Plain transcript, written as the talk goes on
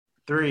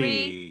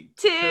Three,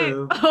 Three, two,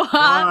 two, one.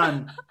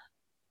 one.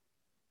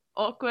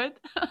 Awkward.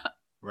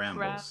 Ram.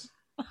 Rambles.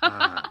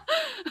 Ah.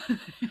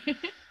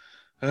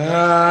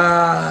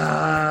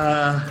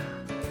 Ah.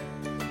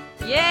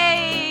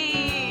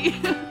 Yay!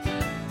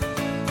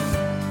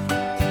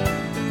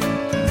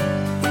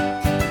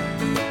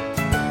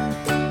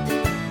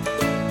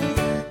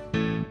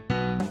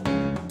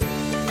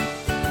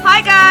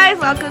 Hi guys,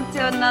 welcome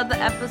to another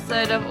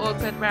episode of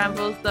Awkward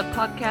Rambles, the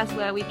podcast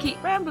where we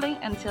keep rambling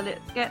until it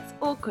gets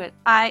awkward.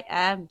 I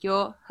am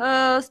your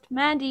host,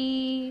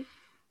 Mandy.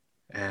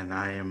 And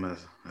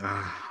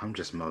I'm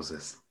just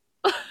Moses.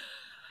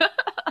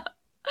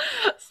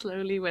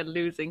 Slowly we're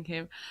losing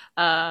him.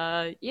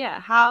 How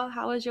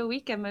was your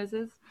weekend,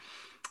 Moses?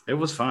 It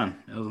was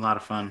fun. It was a lot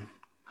of fun.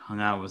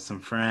 Hung out with some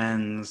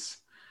friends.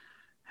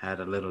 Had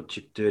a little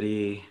chick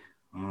duty.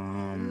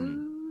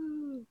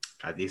 Ooh.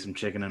 I ate some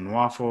chicken and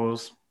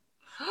waffles.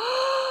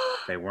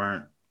 They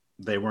weren't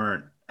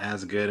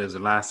as good as the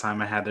last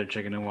time I had their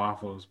chicken and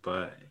waffles,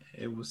 but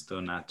it was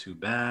still not too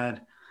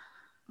bad.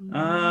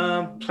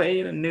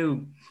 Played a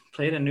new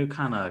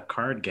kind of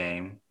card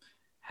game.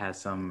 Had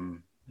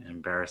some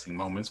embarrassing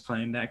moments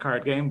playing that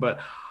card game, but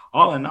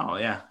all in all,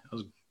 yeah, it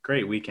was a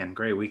great weekend.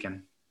 Great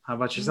weekend. How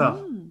about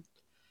yourself?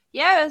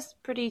 Yeah, it was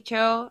pretty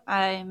chill.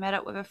 I met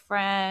up with a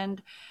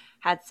friend,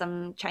 had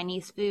some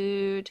Chinese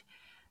food,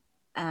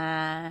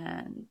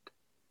 and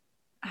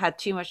had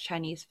too much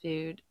Chinese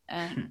food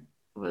and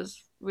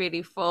was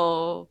really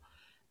full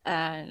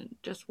and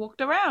just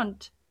walked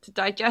around to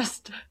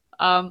digest.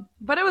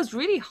 But it was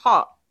really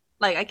hot.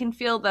 Like I can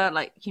feel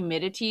the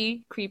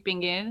humidity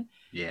creeping in,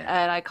 Yeah,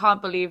 and I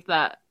can't believe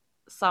that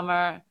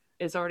summer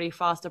is already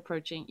fast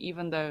approaching,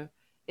 even though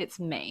it's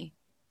May.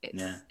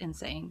 It's yeah.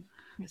 insane.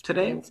 It's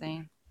pretty Today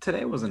insane.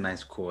 today was a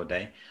nice cool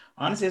day.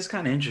 Honestly, it's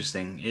kind of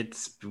interesting.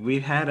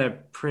 We've had a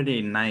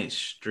pretty nice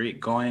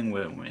streak going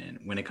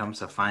when it comes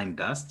to fine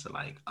dust.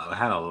 Like I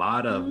had a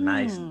lot of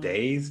nice Mm.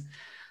 days,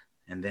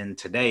 and then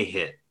today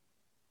hit,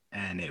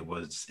 and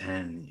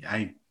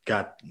I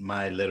got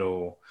my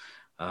little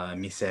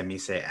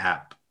Mise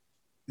app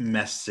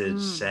message Mm.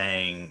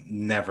 saying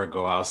never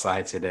go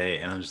outside today,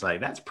 and I'm just like,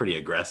 that's pretty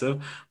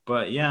aggressive.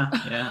 But yeah,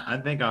 I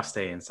think I'll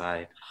stay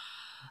inside.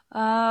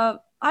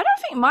 I don't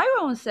think my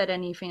one said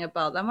anything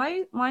about that.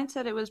 Mine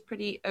said it was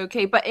pretty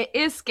okay, but it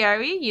is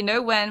scary,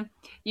 when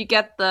you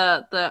get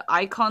the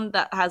icon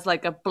that has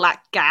like a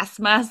black gas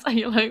mask, and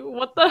you're like,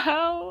 what the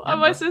hell? Yeah, that's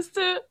Am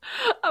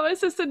I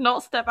supposed to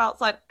not step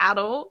outside at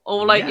all?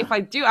 Or like yeah. if I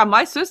do, am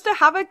I supposed to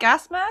have a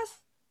gas mask?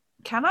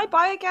 Can I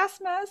buy a gas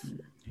mask?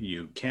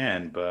 You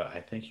can, but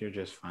I think you're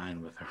just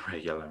fine with a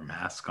regular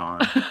mask on.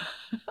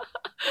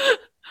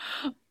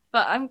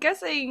 But I'm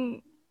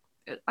guessing,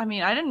 I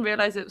mean, I didn't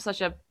realize it was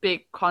such a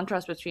big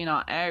contrast between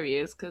our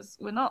areas because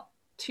we're not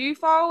too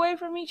far away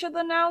from each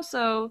other now.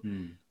 So,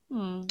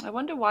 Hmm. I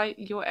wonder why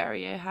your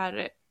area had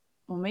it.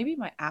 Or maybe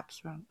my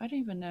app's wrong. I don't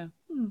even know.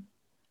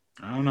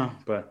 I don't know,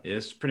 but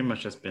it's pretty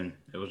much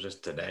it was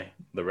just today.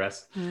 The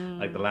rest,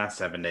 like the Hmm. last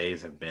 7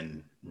 days, have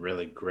been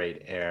really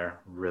great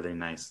air, really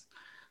nice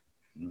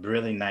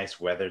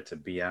weather to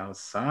be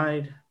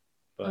outside.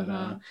 But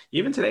Mm-hmm.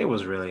 even today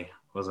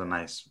was a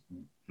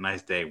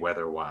nice day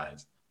weather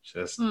wise.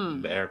 Just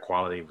Hmm. the air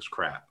quality was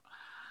crap.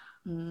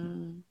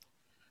 Hmm.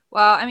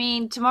 Well, I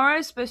mean, tomorrow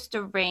is supposed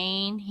to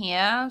rain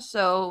here,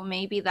 so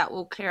maybe that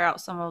will clear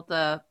out some of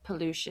the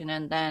pollution.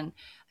 And then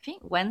I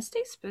think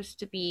Wednesday's supposed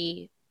to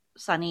be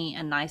sunny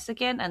and nice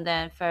again, and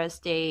then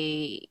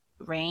Thursday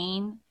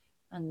rain,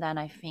 and then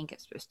I think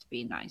it's supposed to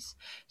be nice.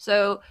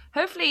 So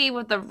hopefully,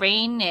 with the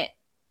rain, it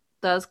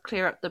does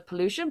clear up the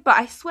pollution. But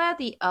I swear,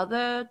 the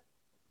other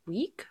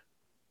week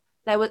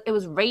it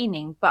was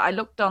raining, but I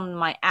looked on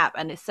my app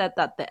and it said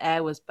that the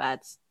air was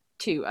bad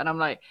too, and I'm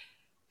like,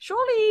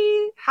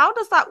 surely, how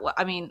does that work?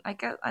 I mean, I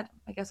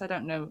guess I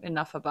don't know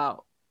enough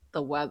about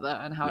the weather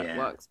and how it Yeah.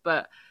 works,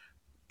 but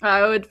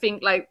I would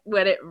think like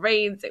when it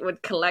rains, it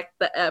would collect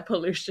the air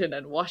pollution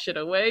and wash it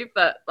away.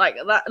 But like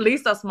that, at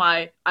least that's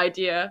my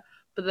idea.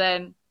 But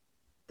then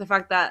the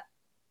fact that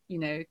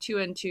two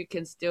and two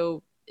can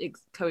still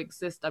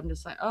coexist, I'm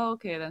just like, oh,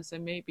 okay, then so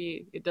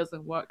maybe it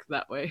doesn't work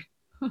that way.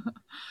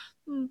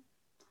 Hmm.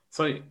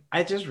 So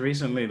I just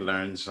recently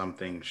learned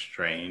something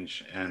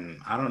strange, and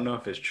I don't know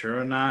if it's true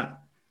or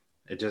not.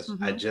 I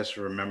Mm-hmm. just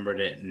remembered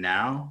it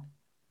now,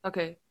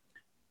 Okay.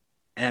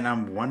 and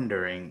I'm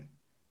wondering,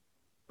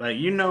 like,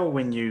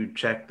 when you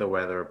check the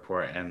weather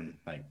report and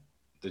like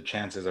the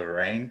chances of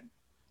rain,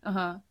 Uh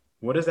huh.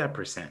 what does that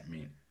percent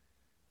mean?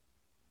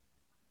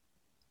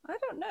 I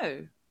don't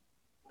know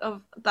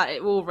of that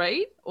it will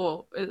rain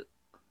or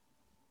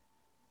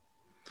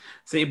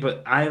See,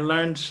 but I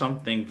learned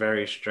something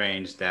very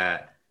strange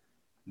that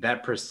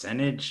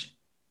percentage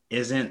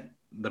isn't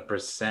the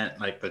percent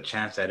like the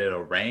chance that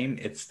it'll rain.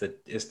 It's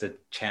the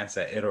chance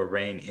that it'll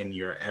rain in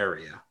your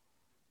area.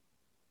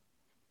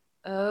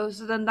 oh,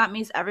 so then that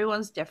means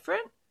everyone's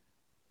different?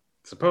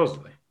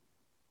 Supposedly.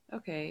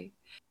 Okay.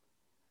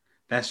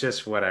 That's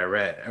just what I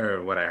read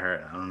or what I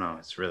heard. I don't know.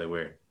 It's really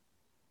weird.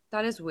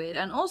 That is weird.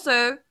 And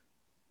also,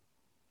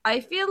 I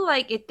feel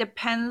like it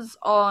depends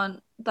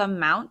on the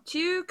amount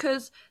too,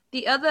 because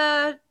the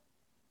other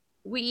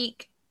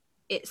week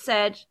it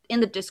said in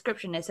the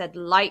description it said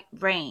light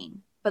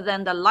rain, but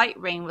then the light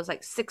rain was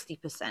like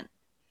 60%.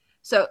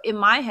 So in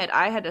my head,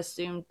 I had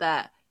assumed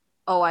that,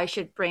 oh, I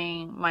should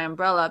bring my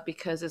umbrella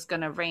because it's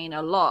gonna rain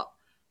a lot.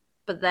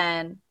 But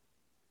then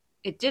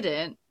it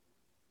didn't.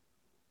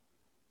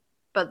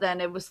 But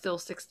then it was still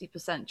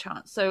 60%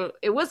 chance. So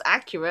it was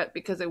accurate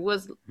because it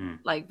was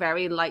like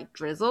very light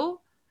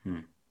drizzle.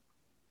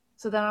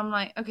 So then I'm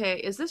like, okay,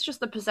 is this just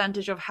the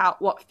percentage of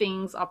what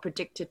things are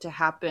predicted to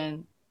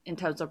happen in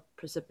terms of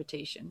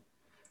precipitation?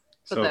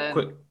 But So then,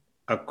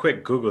 a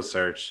quick Google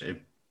search,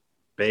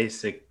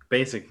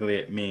 basically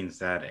it means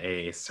that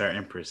a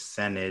certain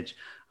percentage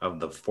of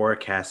the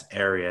forecast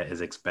area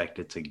is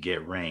expected to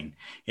get rain.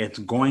 It's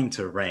going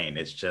to rain.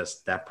 It's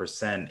just that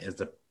percent is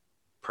the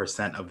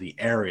percent of the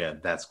area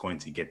that's going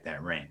to get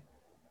that rain.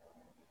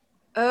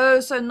 oh,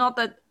 so not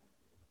the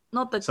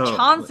So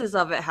chances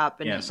of it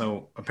yeah, happening.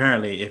 so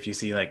apparently if you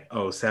see like,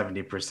 oh,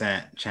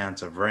 70%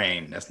 chance of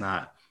rain, that's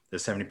not the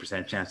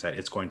 70% chance that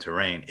it's going to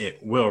rain. It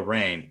will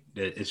rain.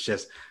 It's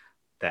just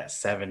that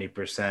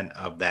 70%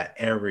 of that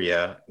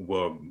area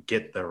will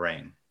get the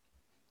rain.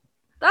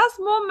 That's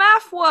more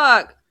math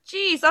work.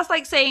 Jeez, that's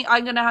like saying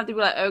I'm gonna have to be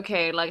like,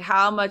 okay, like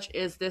how much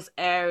is this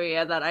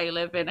area that I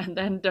live in, and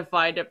then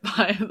divide it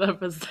by the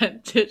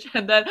percentage,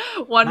 and then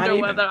Not wonder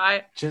whether even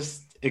I.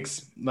 just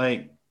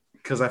like,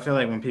 because I feel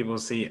like when people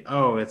see,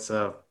 oh, it's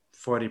a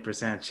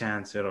 40%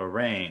 chance it'll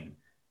rain,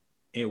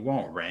 it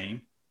won't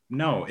rain.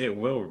 No, it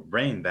will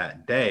rain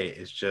that day.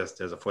 It's just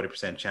there's a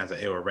 40% chance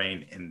that it will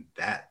rain in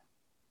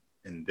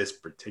this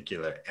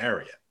particular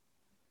area,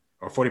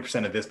 or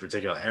 40% of this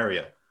particular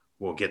area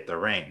will get the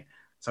rain.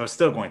 So it's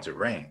still going to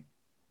rain.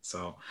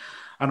 So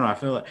I don't know. I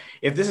feel like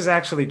if this is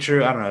actually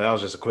true, I don't know. That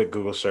was just a quick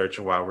Google search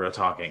while we were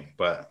talking.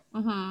 But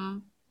Mm-hmm.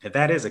 if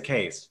that is the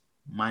case,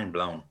 mind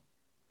blown.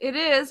 It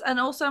is, and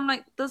also I'm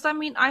like, does that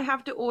mean I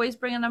have to always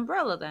bring an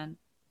umbrella then?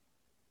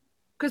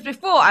 Because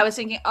before I was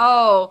thinking,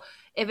 oh,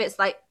 if it's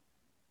like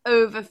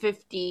over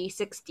 50,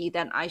 60,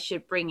 then I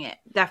should bring it,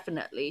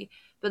 definitely.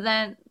 But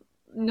then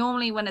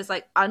normally when it's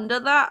like under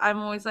that, I'm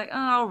always like, oh,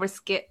 I'll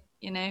risk it,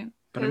 you know?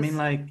 But I mean, Because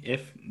like,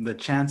 if the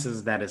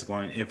chances that it's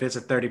going, if it's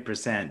a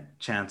 30%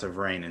 chance of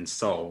rain in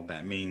Seoul,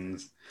 that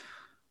means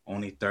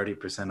only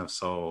 30% of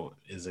Seoul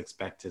is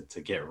expected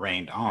to get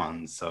rained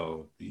on.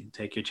 So you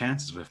take your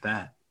chances with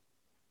that.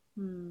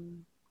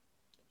 hmm,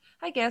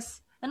 I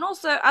guess. And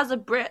also, as a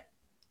Brit,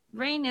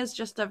 rain is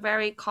just a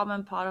very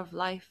common part of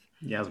life.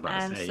 Yeah, I was about to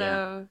And say, yeah.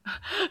 so,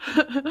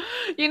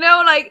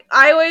 like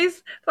I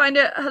always find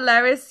it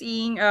hilarious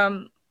seeing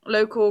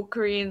local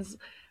Koreans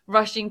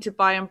rushing to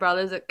buy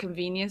umbrellas at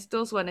convenience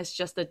stores when it's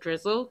just a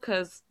drizzle.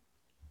 Because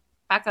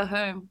back at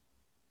home,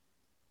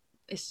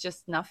 it's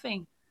just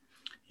nothing.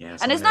 Yeah, And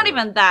so it's not whenever,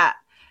 even that.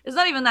 It's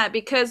not even that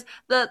because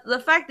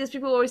the fact is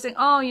people always think,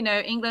 oh,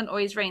 England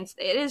always rains.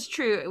 It is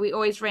true, we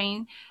always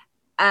rain.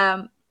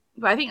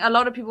 But I think a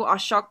lot of people are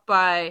shocked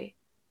by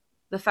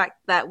the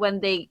fact that when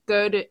they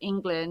go to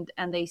England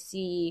and they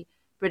see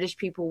British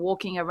people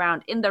walking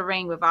around in the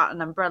rain without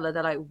an umbrella,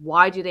 they're like,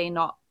 why do they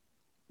not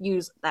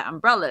use their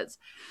umbrellas?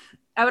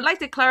 I would like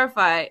to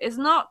clarify, it's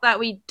not that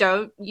we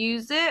don't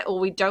use it or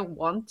we don't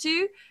want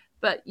to,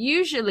 but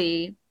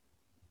usually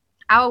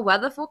our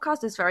weather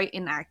forecast is very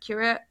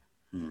inaccurate.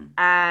 hmm.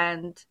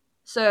 And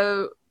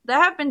so there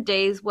have been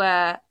days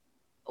where,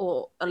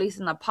 or at least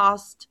in the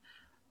past,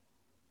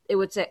 it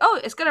would say, oh,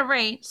 it's going to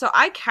rain. So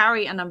I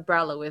carry an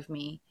umbrella with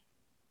me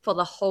for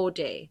the whole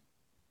day,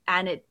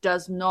 and it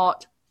does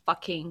not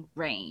fucking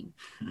rain.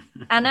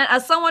 And then,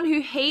 as someone who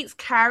hates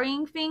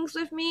carrying things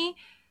with me,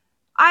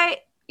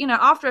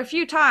 after a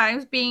few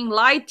times being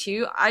lied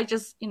to, I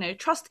just,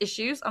 trust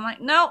issues. I'm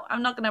like, no,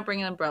 I'm not going to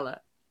bring an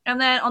umbrella. And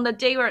then on the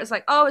day where it's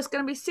like, oh, it's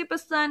going to be super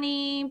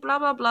sunny, blah,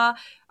 blah, blah,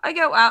 I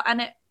go out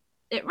and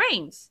it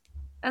rains.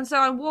 And so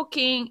I'm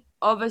walking,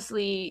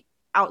 obviously,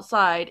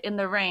 outside in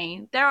the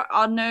rain. There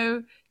are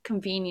no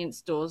convenience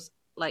stores,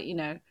 like,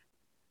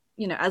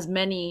 as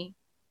many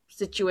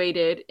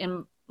situated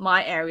in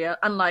my area,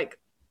 unlike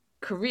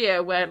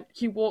Korea, where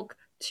you walk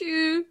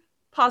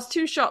past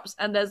two shops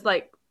and there's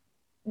like,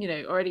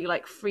 already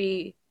like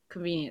free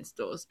convenience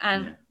stores.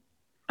 And Yeah.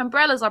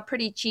 umbrellas are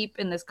pretty cheap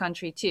in this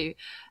country too.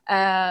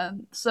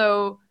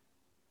 So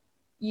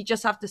you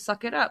just have to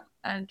suck it up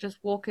and just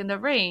walk in the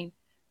rain.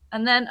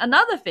 And then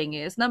another thing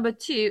is, number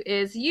two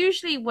is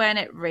usually when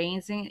it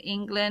rains in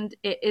England,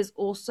 it is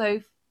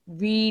also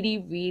really,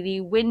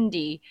 really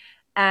windy.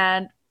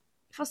 And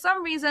for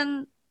some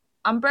reason,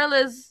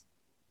 umbrellas,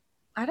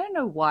 I don't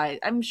know why.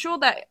 I'm sure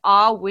that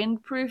are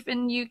windproof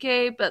in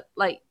UK, but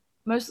like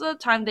most of the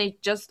time they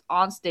just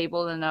aren't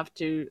stable enough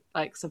to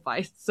like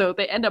survive. So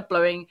they end up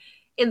blowing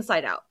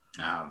inside out.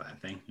 Oh,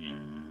 that thing.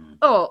 Mm.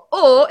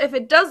 Or if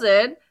it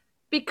doesn't,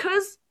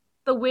 because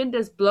the wind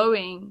is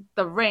blowing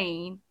the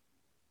rain,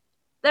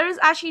 there is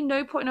actually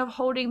no point of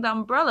holding the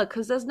umbrella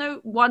because there's no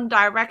one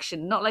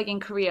direction. Not like in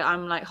Korea,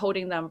 I'm like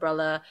holding the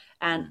umbrella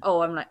and Mm.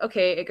 oh, I'm like,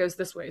 okay, it goes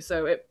this way.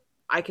 So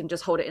I can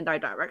just hold it in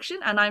that direction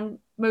and I'm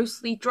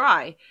mostly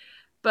dry.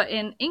 But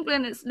in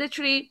England, it's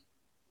literally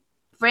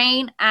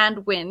rain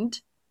and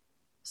wind.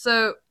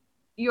 So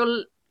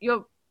you're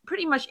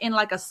pretty much in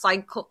like a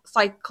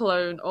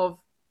cyclone of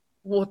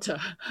water.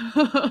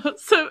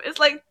 So it's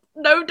like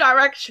no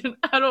direction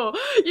at all.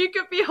 You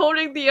could be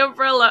holding the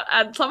umbrella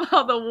and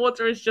somehow the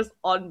water is just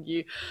on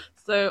you.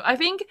 So I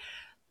think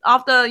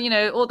after,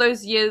 all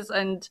those years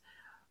and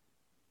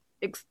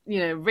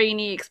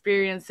rainy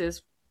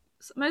experiences,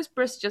 most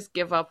Brits just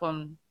give up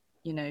on,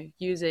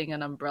 using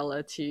an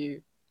umbrella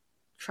to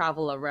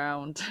travel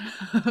around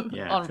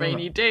Yeah, on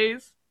rainy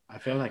days. I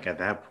feel like at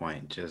that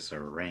point, just a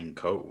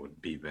raincoat would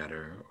be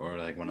better, or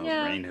like one of those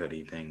Yeah. rain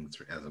hoodie things,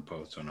 as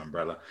opposed to an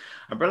umbrella.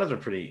 Umbrellas are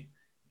pretty.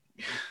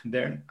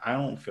 They're. I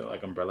don't feel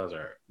like umbrellas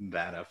are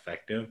that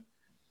effective.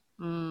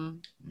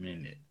 Mm. I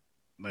mean,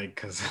 like,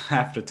 because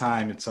half the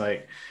time it's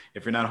like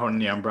if you're not holding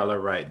the umbrella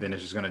right, then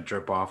it's just gonna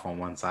drip off on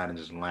one side and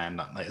just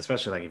land on, like,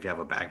 especially like if you have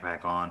a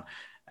backpack on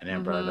and the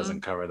umbrella Mm-hmm.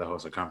 doesn't cover the whole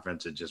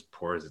circumference, it just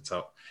pours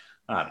itself.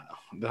 I don't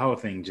know. The whole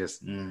thing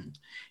just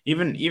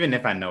even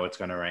if I know it's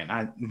gonna rain,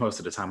 I most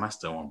of the time I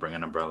still won't bring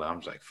an umbrella.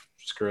 I'm just like,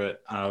 screw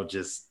it. I'll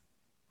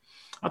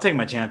take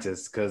my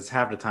chances because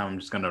half the time I'm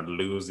just gonna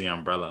lose the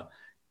umbrella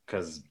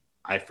because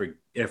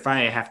if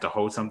I have to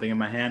hold something in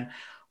my hand,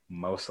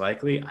 most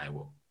likely I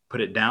will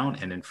put it down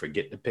and then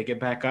forget to pick it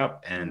back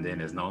up, and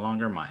then it's Mm. no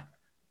longer mine.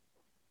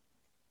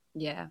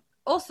 Yeah.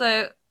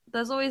 Also,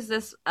 there's always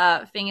this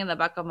thing in the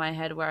back of my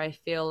head where I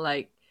feel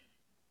like,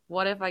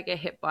 what if I get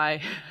hit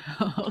by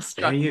or There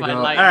struck you by go.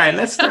 All right, lightning?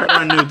 let's start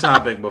on a new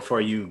topic before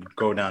you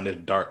go down this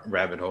dark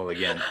rabbit hole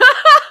again.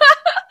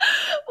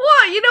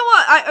 What? You know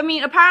what? I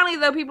mean, apparently,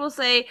 though, people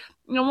say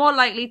you're more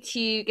likely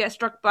to get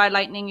struck by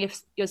lightning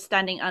if you're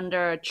standing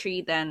under a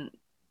tree than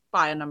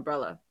by an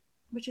umbrella,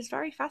 which is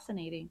very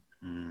fascinating.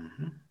 Hmm.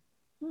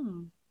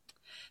 Hmm.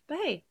 But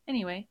hey,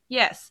 anyway,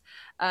 yes.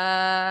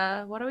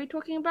 What are we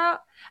talking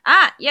about?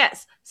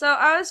 Yes. So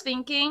I was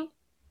thinking,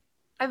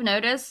 I've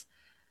noticed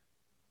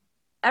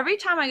every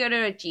time I go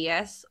to a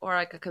GS or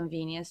like a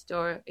convenience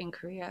store in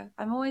Korea,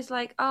 I'm always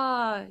like,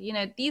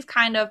 these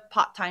kind of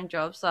part-time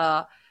jobs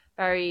are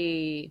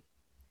very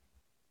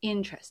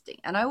interesting,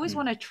 and I always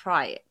want to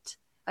try it.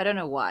 I don't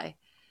know why.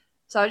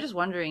 So I was just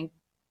wondering,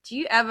 do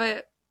you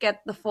ever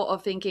get the thought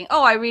of thinking,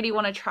 oh, I really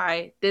want to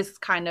try this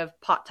kind of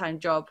part-time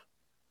job?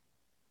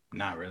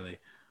 Not really, I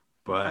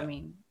but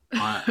mean,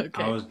 I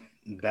okay. was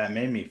that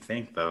made me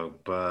think though.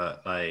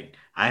 But like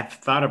I've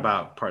thought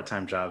about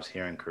part-time jobs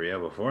here in Korea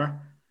before,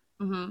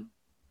 Mm-hmm.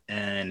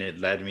 and it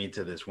led me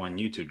to this one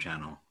YouTube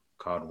channel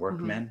called Mm-hmm.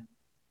 Workmen.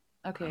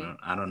 Okay.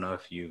 I don't know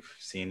if you've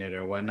seen it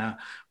or whatnot,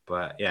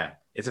 but yeah,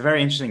 it's a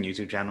very interesting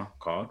YouTube channel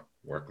called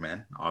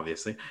Workmen,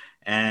 obviously,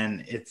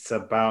 and it's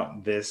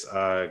about this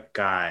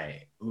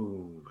guy.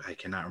 Ooh, I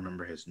cannot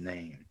remember his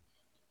name.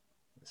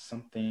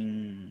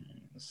 Something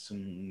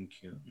Sun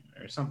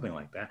Kyun or something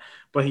like that.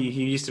 But he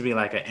used to be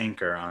like an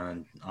anchor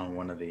on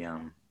one of the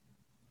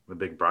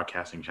big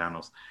broadcasting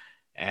channels,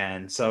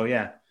 and so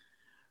yeah,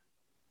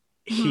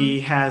 Mm-hmm. he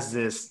has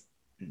this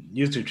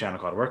YouTube channel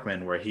called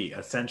Workman where he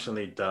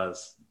essentially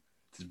does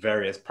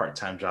various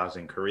part-time jobs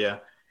in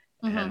Korea,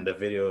 and Mm-hmm. the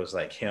video is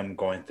like him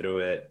going through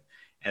it,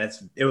 and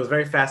it was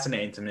very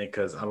fascinating to me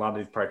because a lot of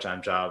these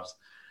part-time jobs,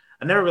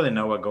 I never really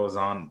know what goes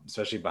on,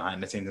 especially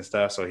behind the scenes and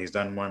stuff. So he's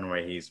done one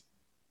where he's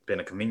been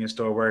a convenience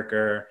store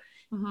worker,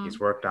 Mm-hmm. he's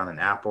worked on an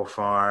apple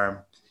farm,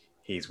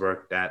 he's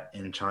worked at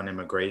not Incheon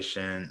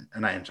Immigration,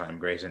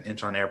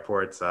 Incheon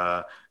Airport's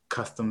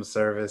customs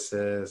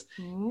services.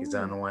 He's Ooh.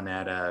 done one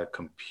at a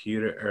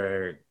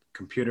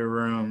computer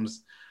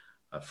rooms,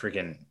 a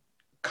freaking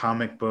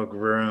comic book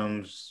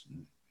rooms.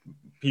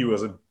 He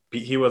was a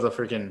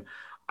freaking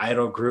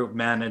idol group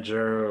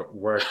manager.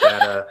 Worked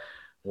at a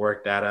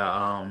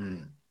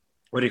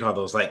what do you call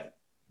those, like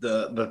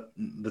the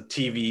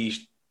TV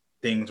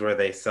things where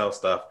they sell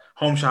stuff,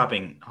 home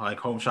shopping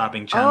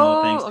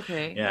channel things. Oh,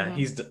 okay. Yeah,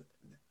 Mm-hmm.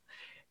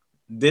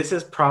 this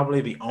is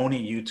probably the only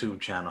YouTube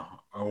channel,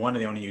 or one of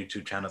the only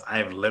YouTube channels I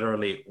have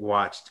literally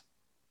watched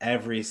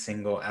every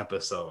single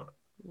episode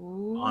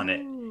on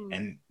it, Ooh.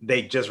 and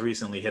they just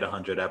recently hit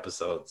 100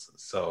 episodes.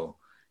 So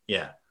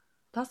yeah,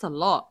 That's a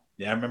lot.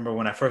 yeah. I remember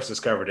when I first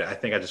discovered it, I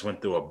think I just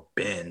went through a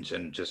binge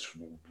and just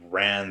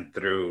ran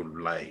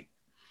through like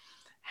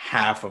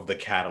half of the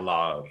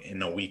catalog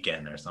in a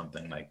weekend or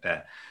something like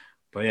that.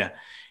 But yeah,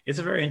 it was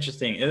a very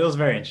interesting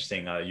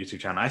YouTube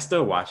channel. I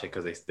still watch it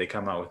because they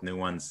come out with new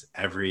ones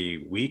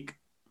every week.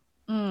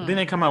 I think Mm.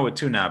 they come out with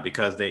two now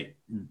because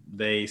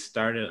they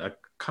started a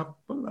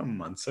couple of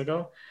months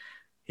ago.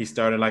 He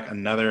started like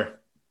another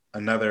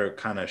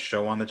kind of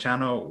show on the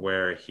channel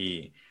where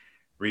he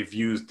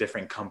reviews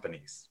different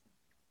companies.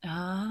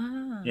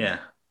 Ah. Yeah,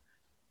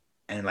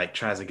 and like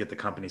tries to get the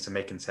companies to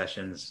make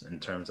concessions in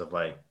terms of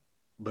like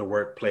the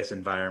workplace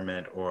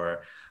environment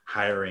or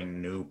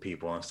hiring new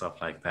people and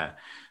stuff like that.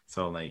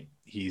 So like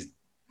he's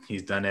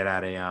done it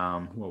at a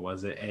what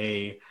was it,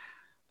 a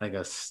like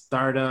a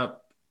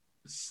startup.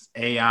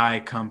 AI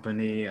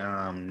company,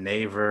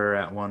 Naver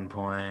at one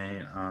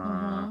point.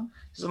 Mm-hmm.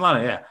 There's a lot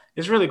of yeah.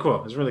 It's really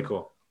cool. It's really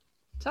cool.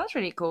 Sounds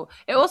really cool.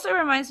 It also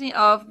reminds me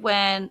of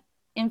when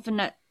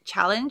Infinite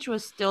Challenge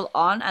was still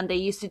on and they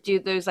used to do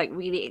those like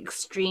really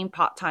extreme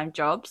part-time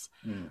jobs.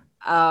 Mm.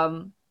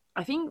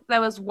 I think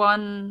there was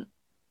one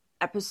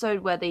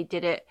episode where they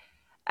did it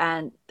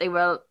and they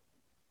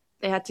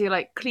had to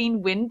like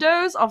clean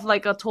windows of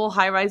like a tall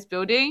high-rise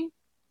building.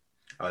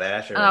 Oh, that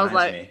actually And I was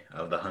reminds like me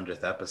of the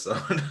 100th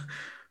episode.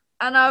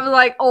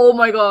 oh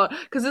my God.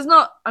 Because it's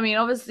not, I mean,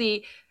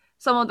 obviously,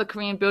 some of the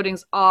Korean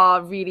buildings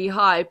are really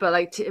high, but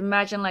like to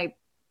imagine like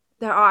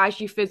there are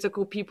actually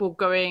physical people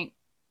going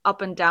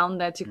up and down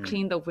there to Mm.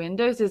 clean the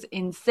windows is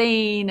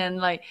insane. And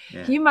like,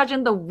 Yeah. can you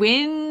imagine the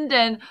wind?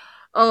 And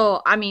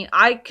oh, I mean,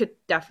 I could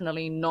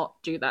definitely not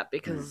do that Mm.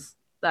 because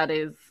that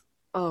is,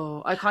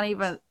 oh, I can't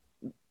even,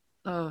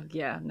 oh,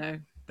 yeah, no.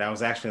 That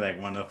was actually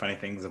like one of the funny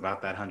things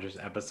about that 100th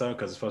episode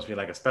because it's supposed to be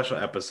like a special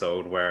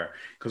episode where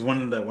because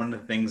one of the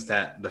things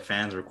that the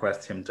fans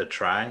request him to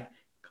try,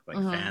 like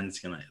Mm-hmm. fans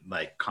can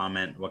like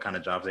comment what kind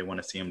of jobs they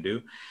want to see him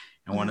do,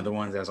 and one of Mm-hmm. the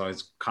ones that's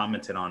always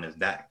commented on is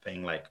that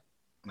thing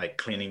like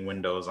cleaning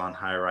windows on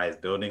high-rise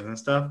buildings and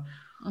stuff.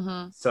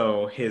 Mm-hmm.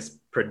 So his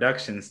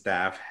production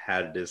staff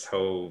had this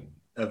whole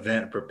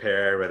event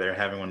prepared where they're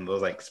having one of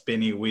those like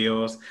spinny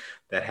wheels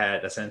that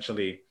had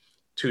essentially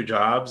two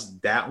jobs.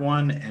 That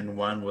one and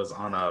one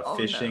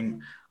Oh,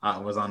 no.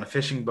 was on a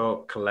fishing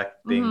boat Mm-hmm.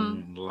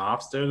 collecting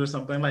lobsters or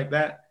something like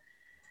that.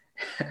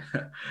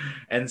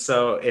 And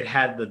so it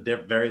had the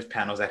various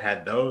panels that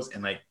had those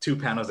and like two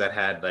panels that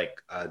had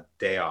like a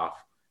day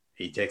off.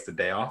 He takes the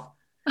day off.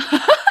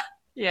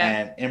 Yeah.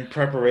 And in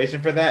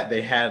preparation for that,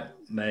 they had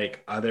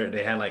like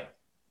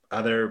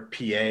other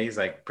PAs,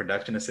 like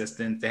production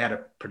assistants. They had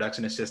a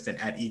production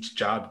assistant at each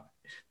job,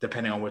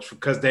 depending on which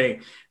because they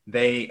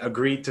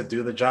agreed to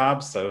do the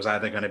job. So it was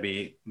either going to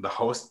be the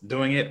host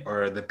doing it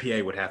or the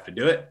PA would have to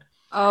do it.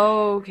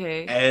 Oh,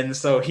 okay. And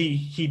so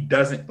he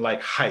doesn't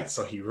like heights,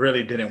 so he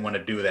really didn't want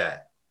to do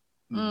that,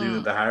 do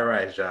Mm. the high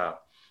rise job.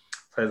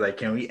 So I was like,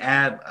 can we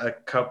add a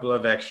couple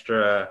of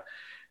extra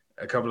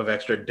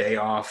day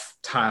off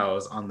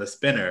tiles on the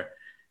spinner?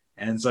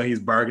 And so he's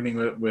bargaining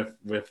with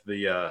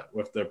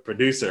the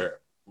producer,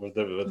 with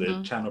the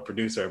Mm-hmm. channel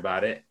producer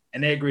about it,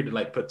 and they agreed to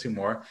like put two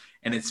more,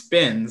 and it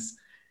spins,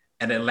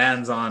 and it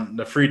lands on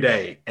the free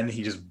day, and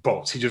he just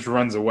bolts, he just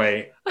runs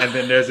away, and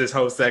then there's this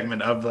whole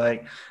segment of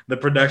like the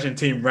production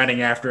team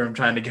running after him,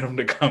 trying to get him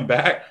to come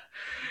back,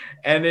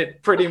 and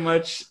it pretty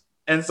much.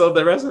 And so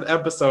the rest of the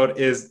episode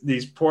is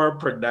these poor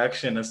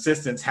production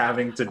assistants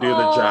having to do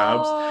the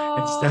jobs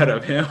instead Oh,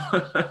 of him.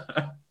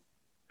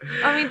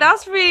 I mean,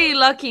 that's really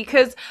lucky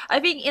because I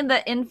think in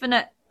the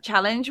Infinite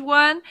Challenge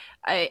one,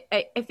 I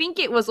think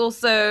it was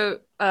also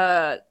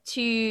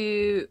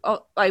to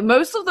like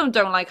most of them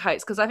don't like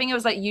heights because I think it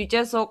was like Yu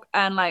Jae-suk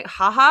and like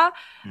Haha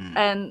Hmm.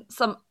 and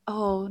some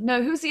oh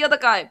no, who's the other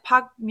guy?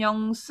 Park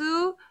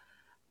Myung-soo.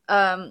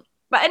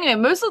 But anyway,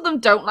 most of them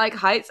don't like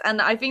heights,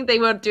 and I think they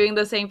were doing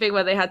the same thing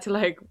where they had to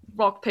like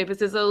rock paper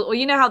scissors, or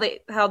you know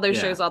how those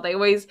Yeah. shows are. They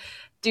always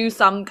do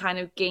some kind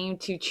of game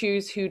to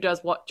choose who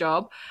does what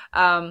job.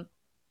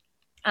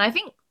 And I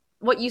think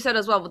what you said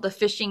as well with the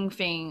fishing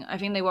thing, I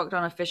think they worked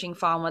on a fishing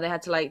farm where they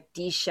had to like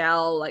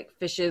deshell like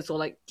fishes or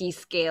like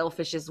descale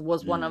fishes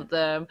was one Mm. of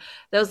them.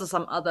 Those are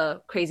some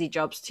other crazy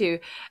jobs too.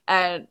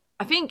 And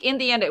I think in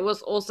the end it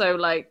was also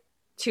like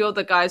two of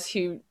the guys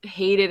who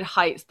hated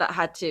heights that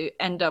had to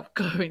end up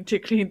going to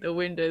clean the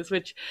windows,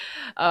 which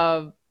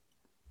um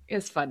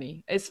is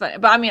funny. It's funny.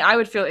 But I mean I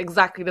would feel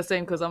exactly the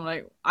same because I'm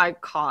like, I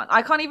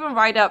can't even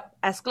ride up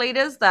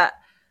escalators that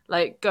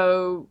like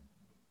go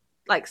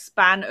like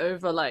span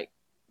over like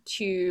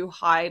two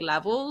high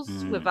levels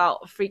Mm.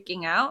 without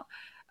freaking out.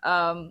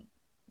 Um,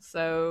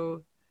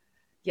 so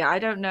yeah, I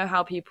don't know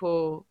how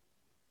people.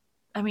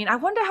 I mean, I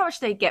wonder how much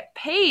they get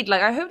paid.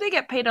 Like, I hope they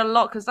get paid a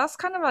lot because that's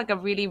kind of like a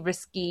really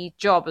risky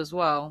job as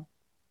well.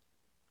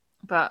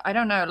 But I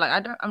don't know. Like, I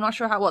don't. I'm not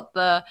sure how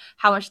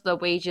much the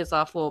wages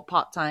are for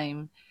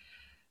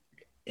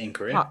In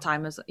Korea, part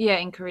timers. Yeah,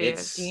 in Korea.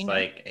 Do you know?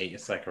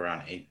 it's like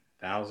around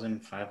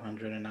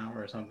 8,500 an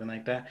hour or something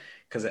like that.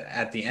 Because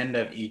at the end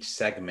of each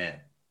segment,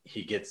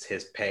 he gets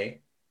his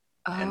pay,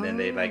 and then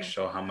they like Oh,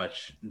 show how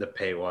much the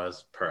pay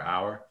was per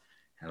hour.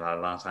 And a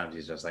lot of times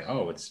he's just like,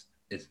 oh, it's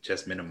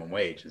just minimum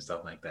wage and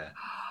stuff like that.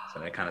 So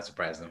that kind of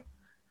surprised him.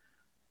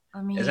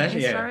 I It's mean,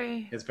 actually yeah,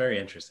 it's very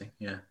interesting.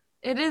 Yeah,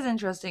 it is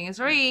interesting. It's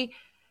yeah, very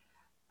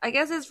I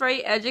guess it's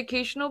very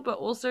educational, but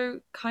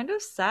also kind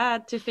of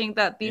sad to think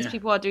that these yeah.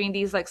 people are doing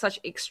these like such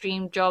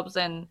extreme jobs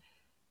and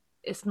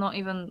it's not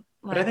even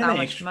But I like think that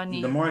much the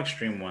money. more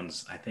extreme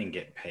ones, I think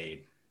get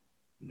paid.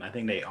 I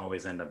think they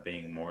always end up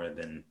being more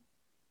than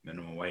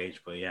minimum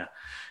wage. But yeah,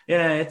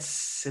 yeah,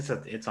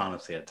 it's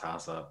honestly a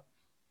toss up.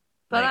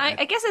 But Like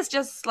I guess it's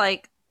just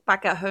like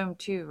back at home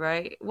too,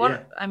 right? yeah.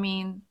 What I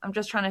mean, I'm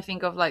just trying to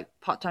think of like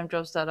part-time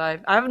jobs that I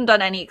haven't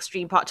done any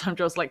extreme part-time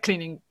jobs like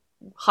cleaning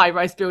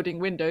high-rise building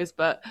windows,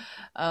 but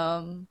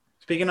um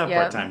Speaking of yeah,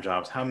 part time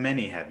jobs, how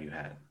many have you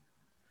had?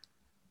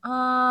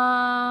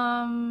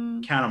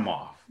 Um. Count them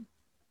off.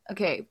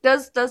 Okay.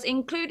 Does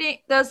including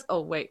does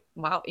oh wait,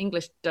 wow,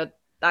 English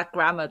that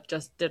grammar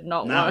just did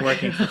not Not work.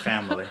 working for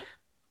family.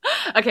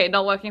 Okay,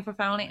 not working for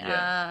family.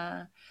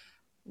 Yeah.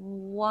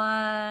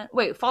 One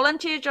wait,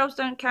 volunteer jobs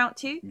don't count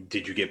too?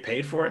 Did you get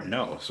paid for it?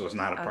 No, so it's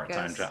not a I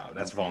part-time guess. job.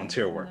 That's Okay.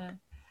 volunteer work.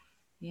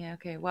 Yeah,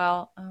 okay.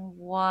 Well,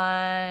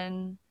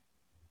 one,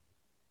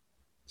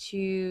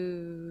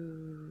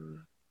 two,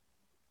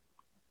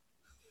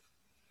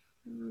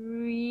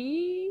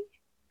 three,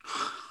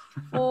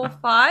 four,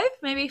 five,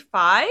 maybe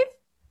five.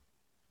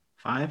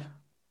 Five?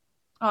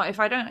 Oh, if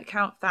I don't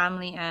count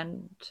family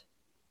and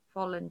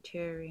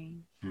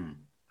volunteering. Hmm.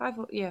 Five,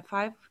 yeah,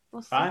 five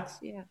or Five? six.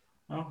 Yeah.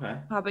 Okay.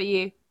 How about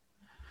you?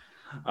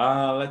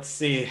 Let's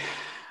see.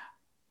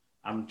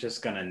 I'm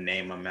just gonna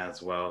name them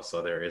as well,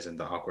 so there isn't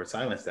the awkward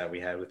silence that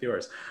we had with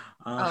yours.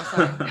 Oh,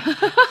 sorry.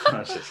 I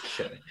was just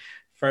kidding.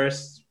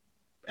 First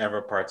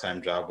ever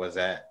part-time job was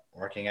at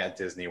working at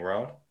Disney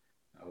World.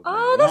 That was number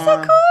Oh, that's so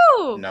one.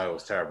 cool. No, it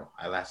was terrible.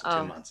 I lasted two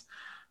Oh. months.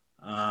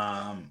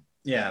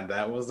 Yeah,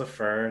 that was the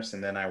first,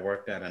 and then I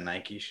worked at a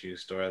Nike shoe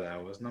store.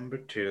 That was number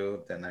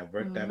two. Then I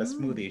worked at a Mm.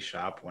 smoothie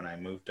shop when I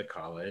moved to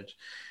college,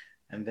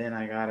 and then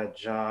I got a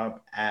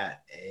job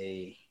at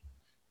a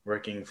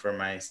working for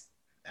my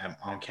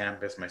on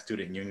campus, my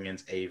student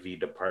union's AV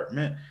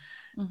department.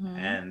 Mm-hmm.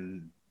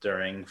 And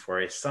during for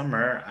a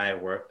summer, I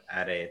worked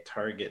at a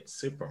Target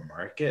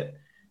supermarket,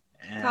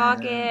 and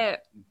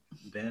Target.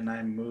 then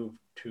I moved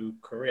to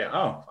Korea.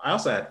 Oh, I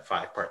also had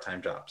five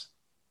part-time jobs.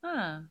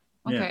 Huh.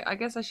 Yeah. Okay, I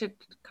guess I should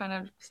kind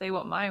of say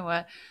what mine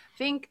were. I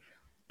think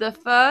the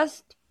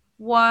first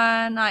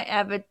one I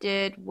ever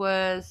did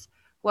was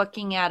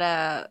working at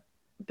a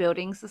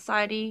building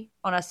society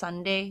on a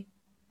Sunday,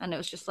 and it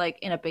was just like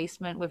in a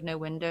basement with no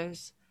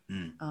windows.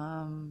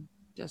 Mm.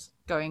 Just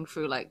going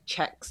through like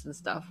checks and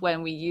stuff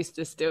when we used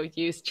to still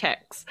use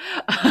checks.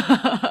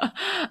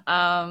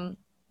 um,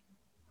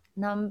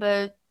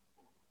 number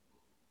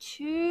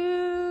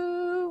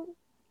two,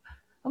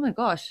 oh my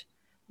gosh.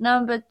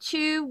 Number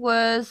two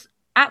was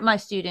at my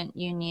student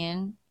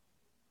union,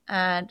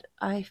 and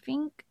I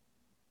think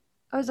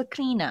I was a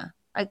cleaner.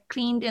 I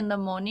cleaned in the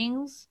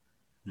mornings.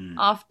 Mm.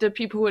 After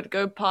people would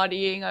go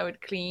partying, I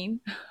would clean.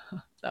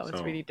 That was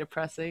So really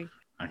depressing.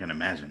 I can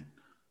imagine.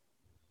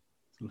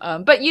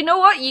 But you know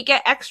what? You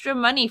get extra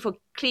money for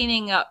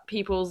cleaning up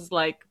people's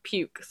like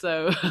puke.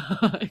 So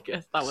I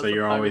guess that So was a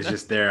you're always bonus.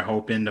 just there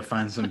hoping to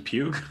find some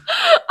puke?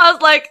 I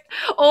was like,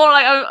 or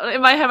like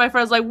in my head, my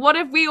friends like, what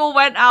if we all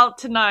went out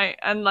tonight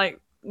and like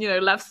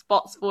left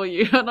spots for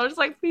you? And I was just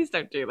like, please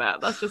don't do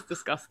that. That's just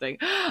disgusting.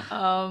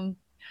 Um,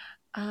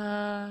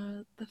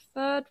 the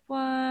third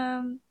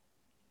one,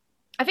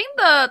 I think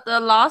the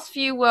last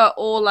few were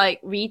all like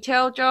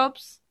retail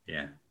jobs.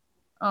 Yeah.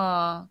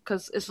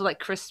 Because it's like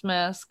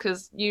Christmas.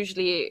 Because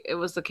usually it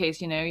was the case,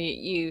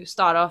 you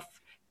start off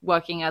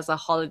working as a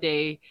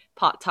holiday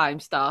part-time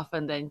staff,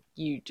 and then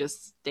you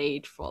just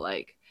stayed for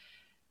like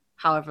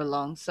however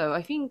long. So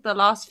I think the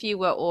last few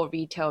were all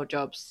retail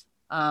jobs.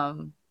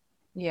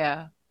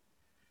 Yeah.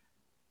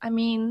 I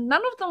mean,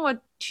 none of them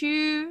were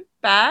too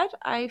bad,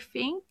 I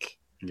think.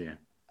 Yeah.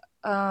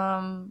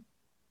 Um,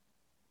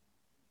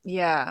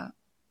 yeah.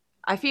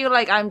 I feel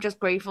like I'm just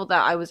grateful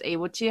that I was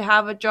able to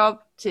have a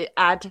job to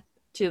add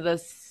to the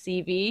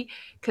CV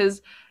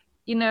because,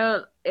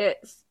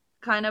 it's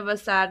kind of a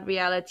sad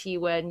reality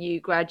when you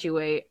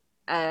graduate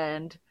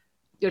and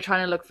you're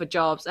trying to look for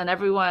jobs, and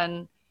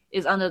everyone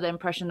is under the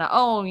impression that,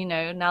 oh,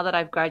 now that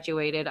I've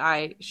graduated,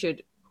 I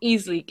should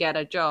easily get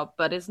a job.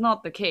 But it's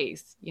not the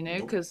case,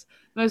 Nope. because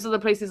most of the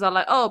places are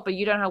like, oh, but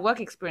you don't have work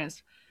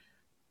experience.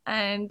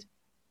 And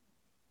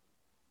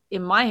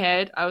in my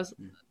head, I was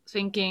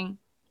thinking,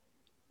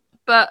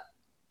 but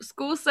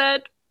school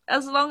said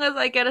as long as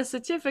I get a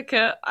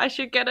certificate, I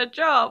should get a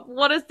job.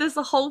 What is this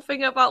whole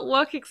thing about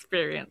work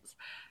experience?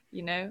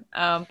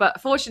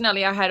 But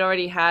fortunately, I had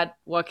already had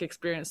work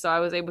experience, so I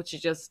was able to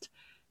just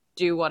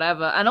do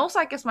whatever. And also,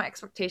 I guess my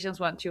expectations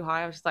weren't too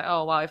high. I was just like,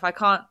 oh, wow, if I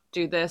can't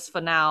do this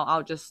for now,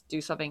 I'll just do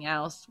something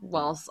else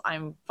whilst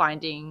I'm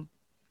finding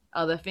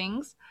other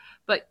things.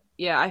 But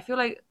yeah, I feel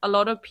like a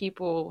lot of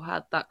people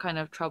had that kind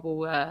of trouble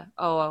where,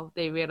 oh,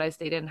 they realized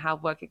they didn't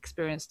have work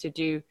experience to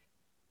do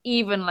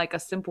even like a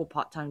simple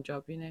part-time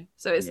job.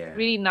 So it's Yeah.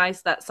 really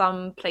nice that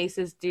some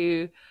places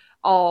do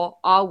or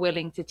are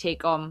willing to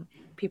take on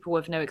people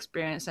with no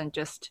experience and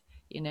just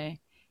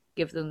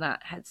give them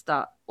that head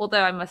start.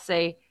 Although I must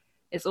say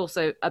it's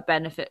also a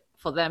benefit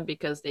for them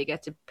because they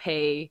get to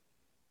pay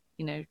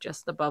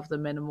just above the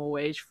minimum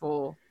wage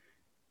for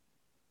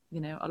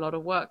a lot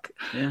of work.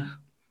 Yeah.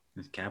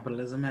 It's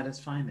capitalism at its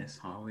finest.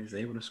 Always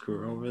able to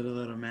screw over the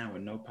little man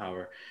with no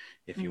power.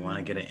 If you want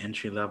to get Mm-hmm. an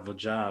entry level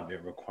job,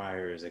 it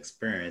requires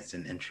experience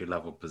in entry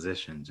level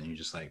positions. And you're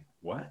just like,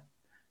 what?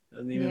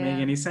 Doesn't even make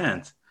Yeah. any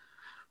sense.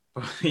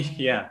 But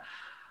Yeah.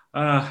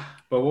 yeah.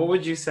 But what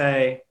would you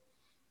say?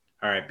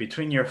 All right,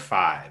 between your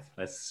five,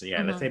 let's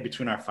Mm-hmm. say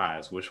between our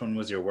fives, which one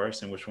was your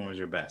worst and which one was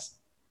your best?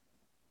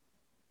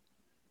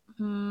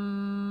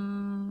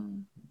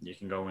 Hmm. You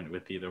can go in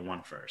with either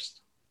one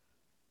first.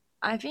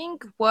 I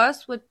think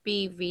worst would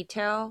be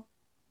retail.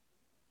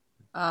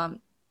 Um,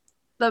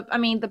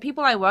 the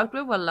people I worked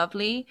with were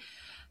lovely,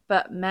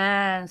 but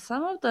man,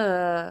 some of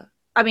the,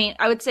 I mean,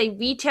 I would say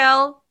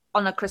retail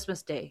on a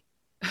Christmas day.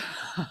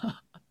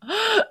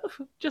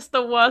 Just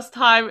the worst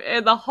time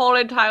in the whole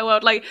entire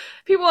world. Like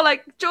people are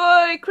like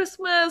joy,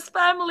 Christmas,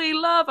 family,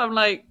 love. I'm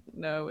like,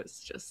 no,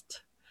 it's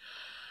just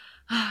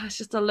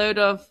a load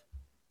of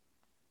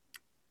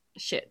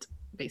shit,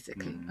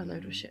 basically, a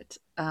load of Mm. shit.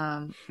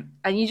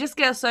 And you just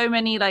get so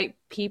many like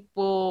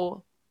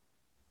people,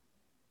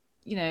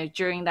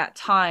 during that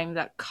time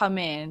that come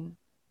in,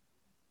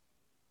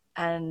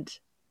 and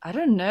I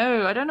don't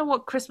know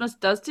what Christmas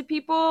does to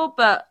people,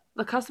 but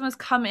the customers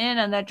come in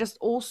and they're just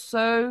all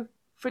so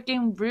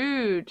freaking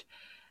rude,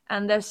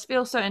 and they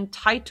feel so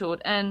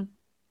entitled, and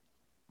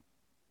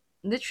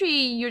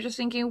literally you're just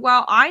thinking,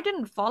 well, I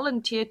didn't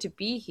volunteer to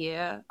be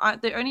here.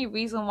 The only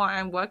reason why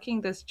I'm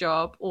working this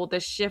job or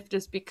this shift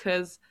is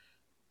because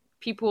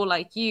people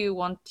like you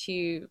want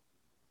to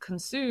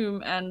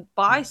consume and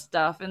buy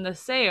stuff in the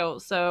sale.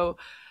 So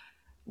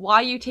why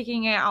are you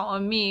taking it out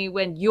on me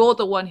when you're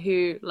the one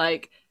who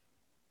like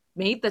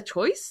made the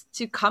choice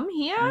to come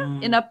here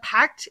in Mm. a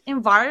packed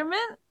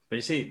environment? But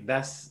you see,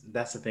 that's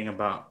the thing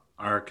about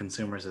our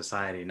consumer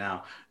society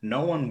now.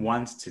 No one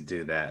wants to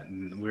do that.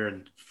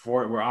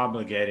 We're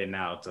obligated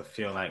now to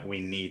feel like we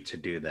need to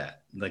do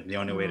that. Like the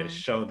only way to Mm,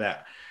 show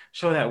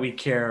that we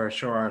care or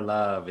show our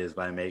love is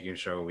by making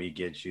sure we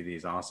get you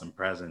these awesome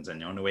presents.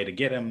 And the only way to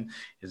get them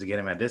is to get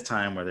them at this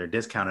time where they're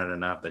discounted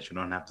enough that you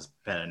don't have to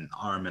spend an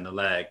arm and a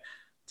leg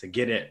to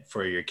get it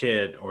for your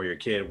kid, or your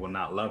kid will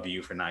not love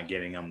you for not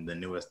getting them the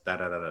newest da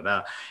da da da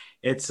da.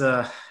 It's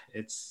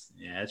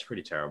yeah, it's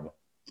pretty terrible.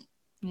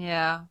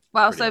 yeah. It's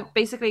Well, pretty so awful.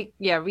 basically,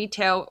 yeah,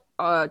 retail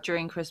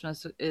during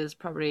Christmas is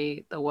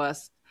probably the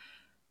worst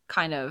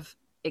kind of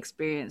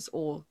experience,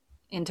 or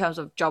in terms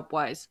of job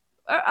wise.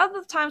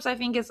 Other times I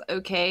think it's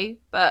okay,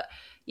 but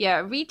yeah,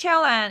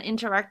 retail and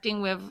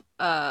interacting with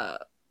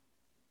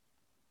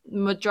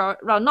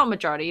well, not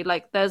majority,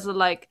 like there's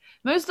like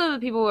most of the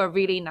people were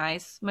really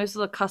nice, most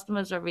of the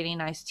customers are really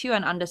nice too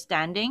and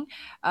understanding,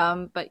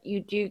 but you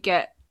do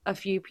get a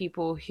few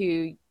people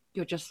who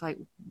you're just like,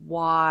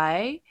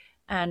 why,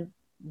 and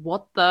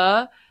what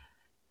the,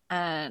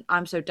 and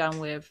I'm so done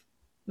with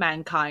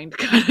mankind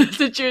kind of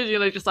situation.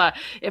 Like, just like,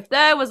 if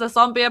there was a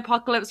zombie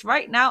apocalypse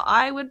right now,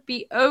 I would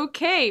be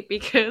okay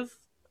because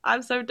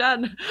I'm so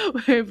done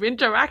with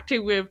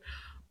interacting with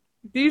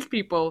these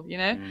people.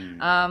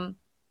 Mm. um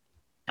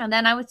and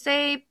then I would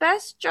say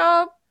best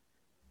job,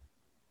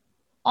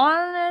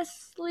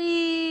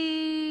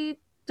 honestly,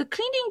 the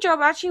cleaning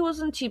job actually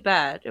wasn't too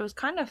bad. It was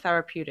kind of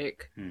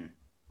therapeutic. Mm.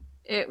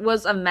 It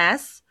was a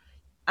mess,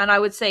 and I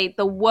would say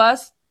the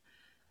worst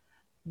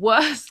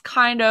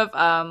kind of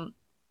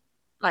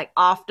like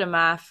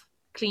aftermath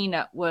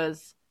cleanup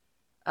was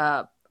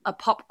uh, a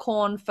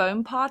popcorn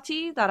foam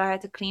party that I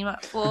had to clean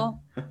up for.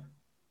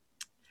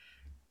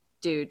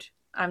 Dude,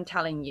 I'm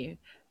telling you,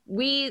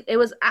 it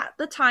was at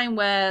the time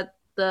where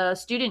the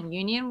student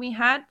union we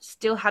had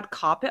still had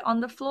carpet on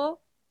the floor.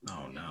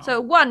 Oh no.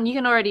 So one, you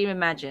can already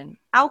imagine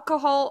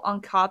alcohol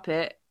on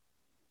carpet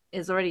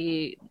is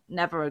already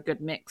never a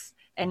good mix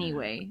Yeah.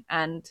 anyway,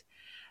 and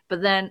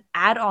but then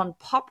add on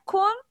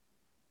popcorn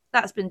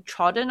that's been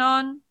trodden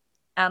on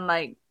and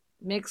like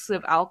mixed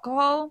with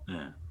alcohol.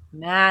 Yeah.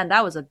 Man,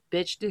 that was a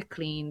bitch to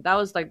clean. That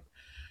was like,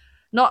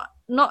 not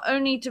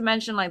only to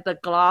mention like the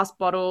glass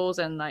bottles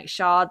and like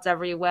shards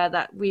everywhere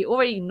that we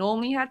already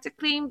normally had to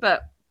clean,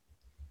 but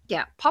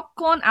yeah,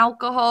 popcorn,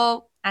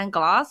 alcohol, and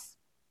glass,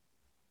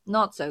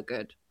 not so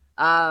good.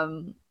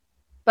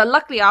 But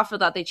luckily after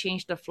that they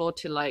changed the floor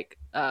to like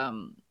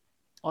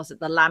what's it,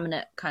 the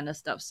laminate kind of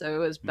stuff, so it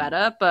was Mm.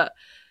 better, but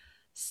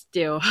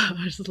still I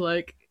was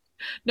like,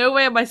 no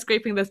way am I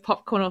scraping this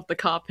popcorn off the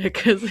carpet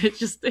because it's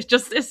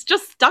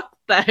just stuck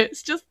there.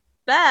 It's just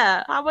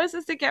there. How am I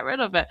supposed to get rid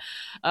of it?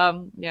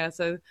 Yeah,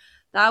 so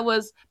that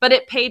was, but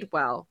it paid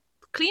well.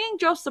 Cleaning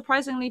jobs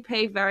surprisingly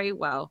pay very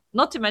well.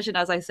 Not to mention,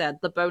 as I said,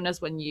 the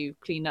bonus when you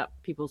clean up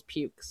people's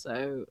puke.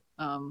 So,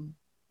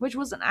 which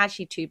wasn't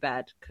actually too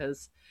bad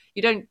because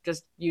you don't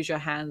just use your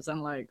hands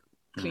and like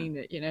Mm. clean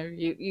it.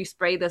 You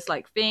spray this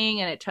like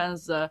thing and it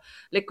turns the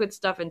liquid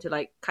stuff into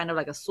like kind of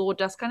like a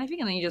sawdust kind of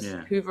thing, and then you just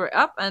Yeah. hoover it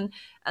up, and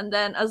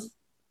then as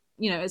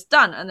it's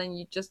done, and then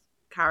you just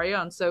carry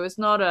on. So it's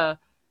not a,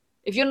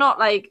 if you're not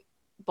like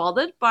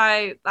bothered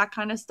by that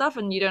kind of stuff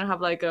and you don't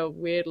have like a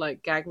weird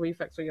like gag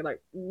reflex where you're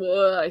like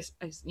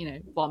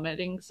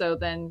vomiting, so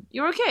then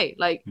you're okay.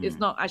 Like it's Mm.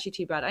 not actually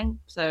too bad. And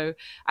so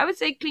I would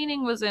say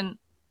cleaning wasn't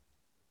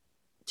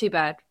too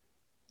bad.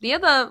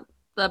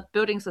 The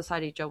building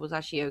society job was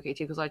actually okay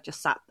too because I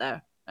just sat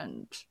there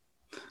and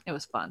it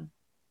was fun.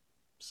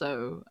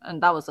 So,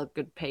 and that was a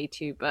good pay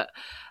too. But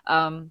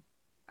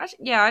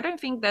actually, yeah, I don't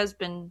think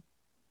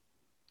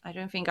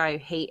I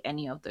hate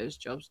any of those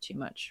jobs too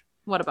much.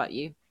 What about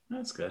you?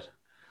 That's good.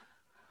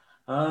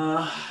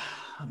 Uh,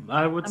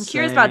 I would I'm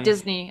curious about say,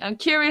 Disney. I'm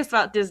curious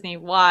about Disney.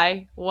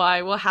 Why?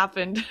 What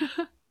happened?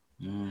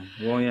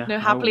 well, yeah, No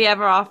happily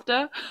ever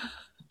after?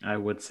 I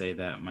would say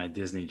that my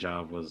Disney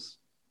job was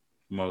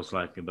most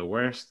likely the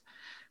worst.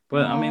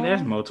 But I mean,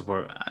 there's Oh.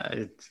 multiple.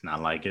 It's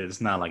not like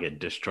it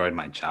destroyed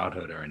my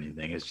childhood or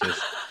anything. It's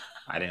just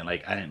I didn't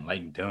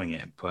like doing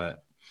it.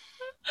 But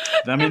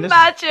I mean, this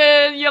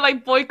Imagine you're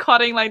like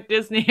boycotting like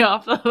Disney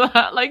after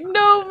that. Like,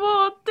 no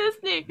more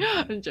Disney.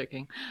 I'm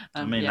joking.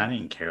 I mean, Yeah. I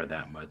didn't care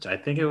that much. I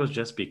think it was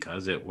just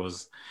because it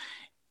was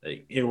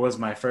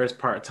my first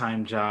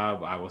part-time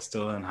job. I was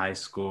still in high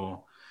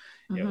school.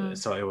 Mm-hmm.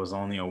 So it was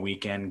only a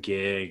weekend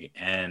gig,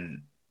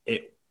 and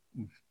it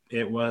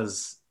it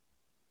was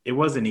it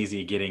wasn't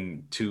easy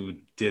getting to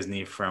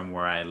Disney from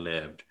where I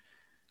lived.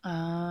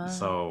 Uh,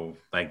 So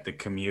like the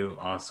commute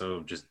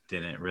also just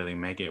didn't really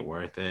make it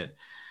worth it.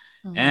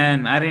 mm-hmm.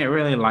 And I didn't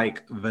really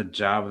like the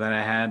job that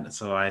I had,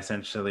 so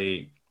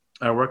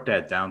I worked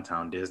at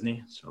downtown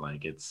Disney. So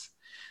like it's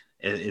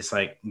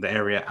like the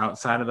area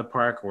outside of the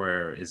park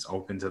where it's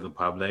open to the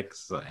public.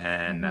 So,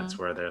 and Mm-hmm. that's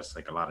where there's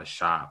like a lot of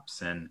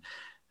shops and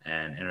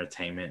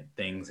entertainment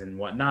things and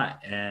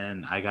whatnot.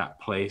 And I got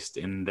placed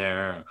in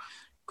their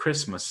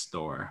Christmas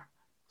store.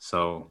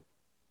 So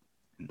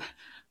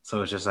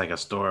so it's just like a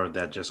store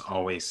that just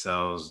always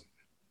sells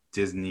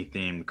Disney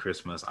themed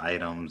Christmas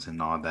items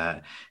and all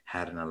that.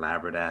 Had an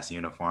elaborate ass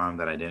uniform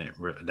that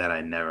that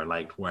I never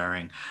liked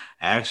wearing.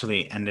 I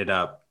actually ended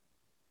up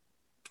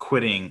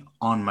quitting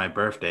on my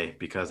birthday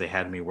because they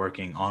had me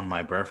working on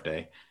my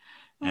birthday.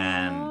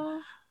 And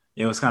Aww.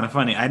 it was kind of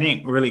funny. I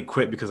didn't really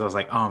quit because I was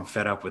like, "Oh, I'm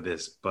fed up with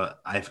this."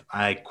 But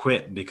I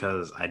quit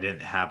because I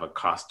didn't have a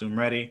costume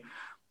ready.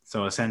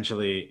 So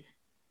essentially,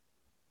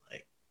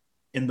 like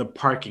in the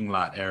parking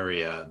lot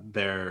area,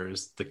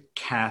 there's the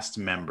cast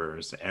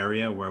members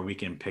area where we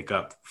can pick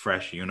up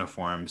fresh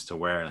uniforms to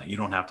wear. Like, you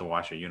don't have to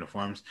wash your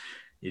uniforms.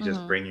 You just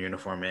Mm-hmm. bring your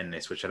uniform in, and they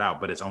switch it out,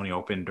 but it's only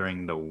open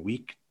during the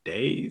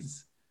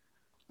weekdays.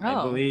 I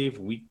Oh. believe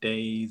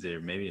weekdays or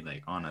maybe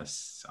like on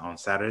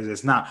Saturdays.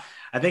 It's not.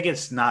 I think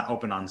it's not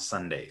open on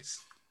Sundays.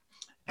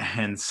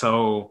 And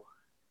so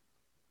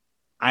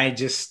I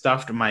just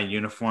stuffed my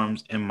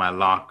uniforms in my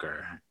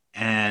locker.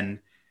 And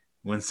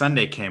when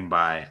Sunday came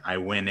by, I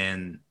went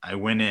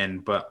in,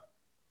 but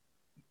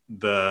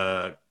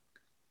the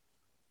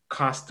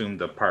costume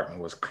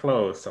department was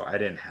closed, so I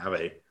didn't have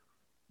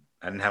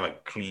a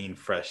clean,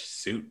 fresh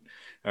suit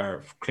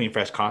or clean,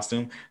 fresh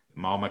costume.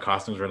 All my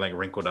costumes were like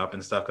wrinkled up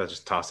and stuff. 'Cause I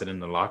just tossed it in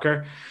the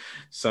locker.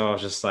 So I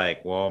was just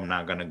like, well, I'm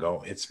not gonna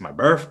go. It's my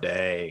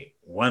birthday,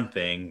 one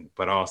thing,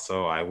 but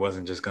also I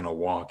wasn't just gonna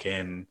walk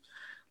in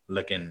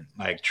looking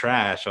like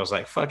trash. I was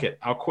like, fuck it,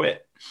 I'll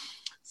quit.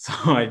 So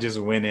I just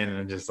went in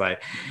and just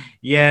like,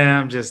 yeah,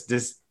 I'm just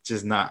this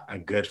just not a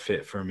good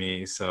fit for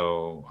me.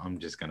 So I'm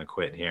just gonna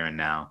quit here and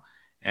now.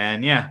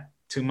 And yeah,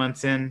 2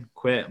 months in,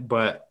 quit.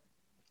 But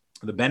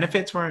the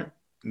benefits weren't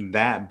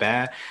that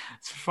bad.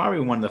 It's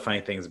probably one of the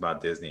funny things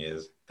about Disney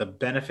is the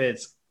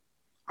benefits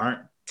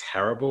aren't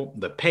terrible.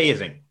 The pay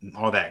isn't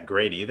all that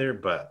great either,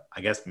 but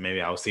I guess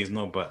maybe I was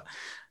seasonal, but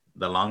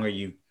the longer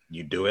you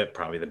do it,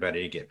 probably the better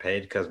you get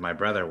paid because my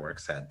brother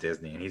works at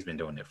Disney and he's been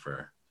doing it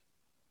for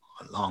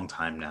a long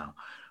time now.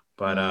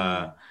 But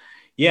Mm.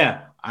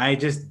 yeah, I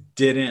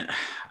didn't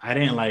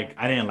like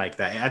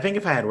that. I think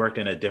if I had worked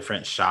in a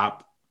different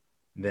shop,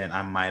 then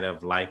I might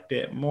have liked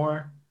it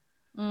more.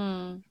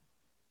 Mm.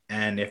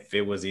 And if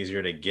it was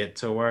easier to get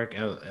to work,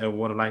 I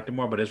would have liked it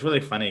more. But it's really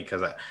funny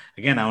because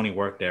again, I only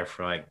worked there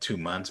for like 2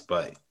 months,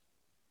 but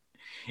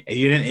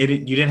you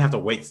didn't have to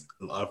wait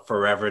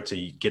forever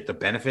to get the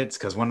benefits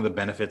because one of the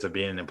benefits of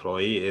being an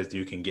employee is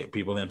you can get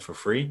people in for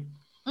free.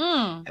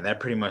 Mm. And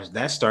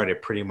that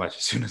started pretty much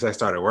as soon as I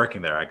started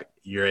working there.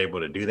 You're able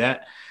to do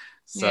that.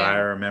 So I Yeah.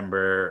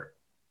 remember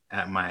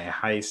at my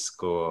high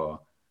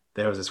school,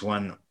 there was this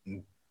one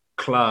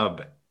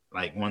club,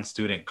 like one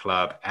student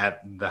club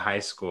at the high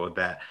school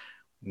that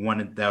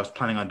was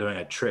planning on doing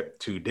a trip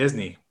to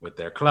Disney with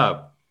their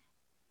club.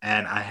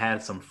 And I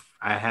had some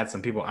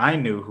people I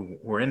knew who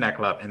were in that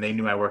club and they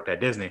knew I worked at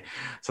Disney.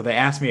 So they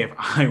asked me if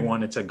I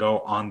wanted to go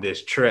on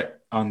this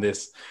trip on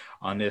this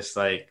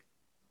like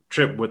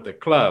trip with the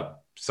club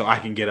so I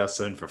can get us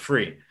in for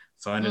free.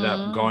 So I ended up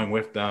Mm. going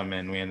with them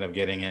and we ended up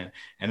getting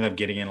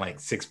in like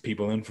six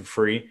people in for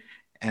free.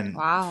 And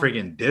Wow.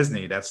 friggin'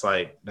 Disney, that's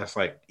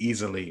like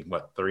easily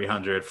what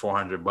 300,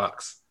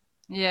 $400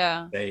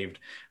 Yeah. saved.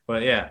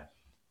 But yeah,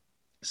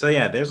 so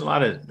yeah, there's a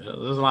lot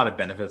of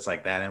benefits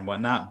like that and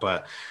whatnot.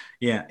 But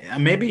yeah,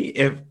 maybe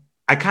if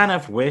I kind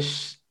of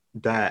wish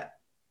that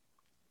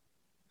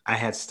I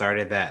had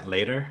started that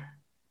later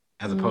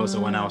as opposed to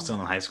when I was Mm.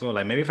 still in high school.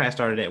 Like maybe if I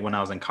started it when I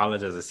was in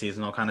college as a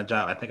seasonal kind of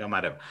job, I think I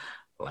might have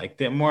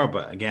liked it more.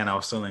 But again, I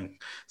was still in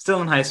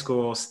high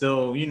school.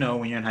 Still,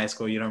 when you're in high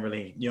school, you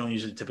don't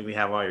usually typically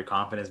have all your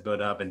confidence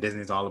built up. And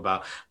Disney's all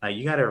about like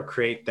you got to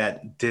create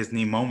that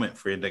Disney moment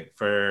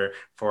for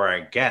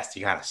our guests.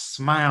 You got to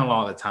smile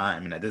all the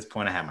time. And at this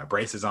point, I had my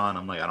braces on.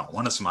 I'm like, I don't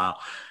want to smile.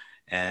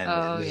 And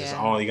Oh this is yeah.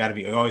 all you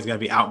always got to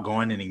be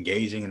outgoing and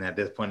engaging. And at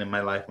this point in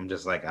my life, I'm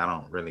just like, I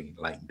don't really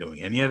like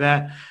doing any of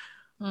that.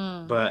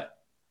 Mm. But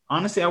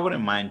honestly, I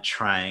wouldn't mind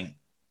trying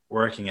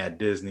working at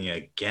Disney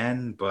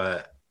again.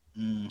 But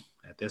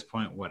at this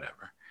point,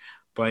 whatever.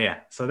 But yeah,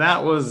 so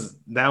that was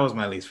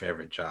my least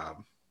favorite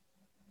job.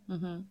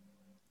 Mm-hmm.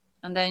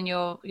 And then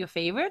your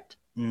favorite?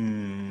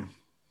 Mm,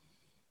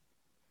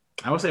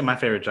 I would say my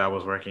favorite job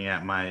was working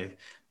at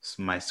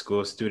my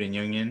school student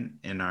union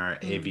in our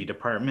AV Mm.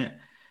 department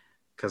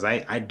because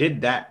I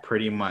did that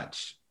pretty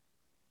much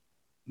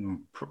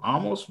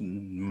almost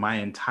my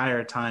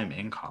entire time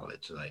in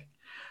college. Like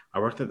I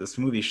worked at the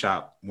smoothie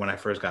shop when I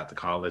first got to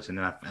college, and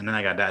then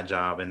I got that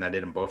job, and I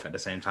did them both at the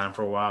same time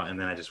for a while, and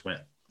then I just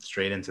went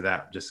straight into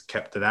that, just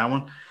kept to that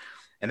one,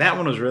 and that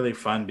one was really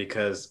fun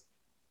because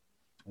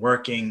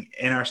working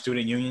in our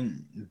student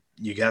union,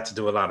 you got to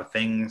do a lot of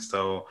things.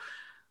 So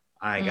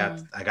I got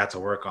Mm. I got to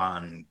work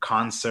on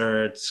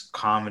concerts,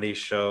 comedy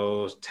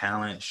shows,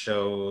 talent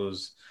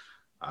shows.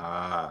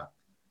 Uh,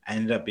 I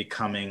ended up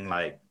becoming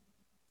like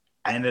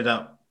I ended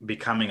up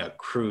becoming a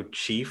crew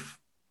chief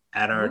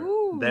at our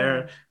Ooh.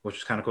 there, which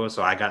was kind of cool.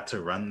 So I got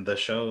to run the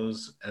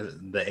shows,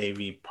 the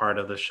AV part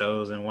of the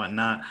shows and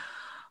whatnot.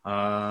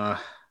 Uh,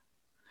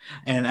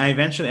 and I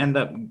eventually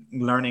ended up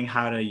learning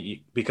how to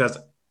because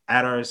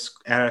at our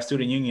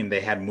student union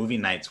they had movie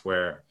nights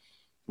where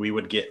we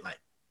would get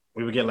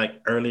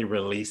like early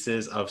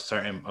releases of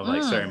certain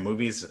Mm.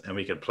 movies and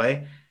we could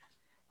play.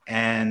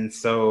 And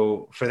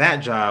so for that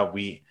job,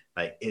 we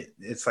like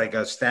it's like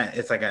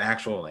an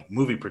actual like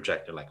movie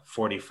projector, like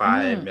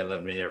 45 Mm.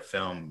 millimeter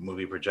film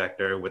movie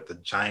projector with the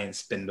giant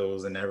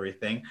spindles and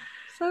everything.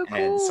 So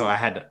And so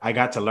cool. I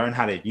got to learn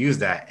how to use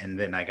that, and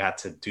then I got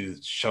to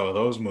show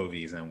those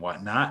movies and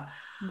whatnot.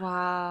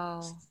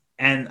 Wow.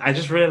 And I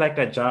just really like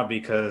that job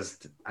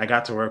because I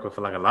got to work with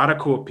like a lot of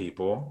cool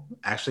people.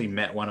 Actually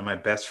met one of my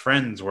best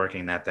friends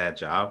working at that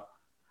job,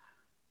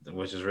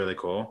 which is really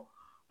cool.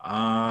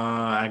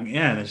 Yeah,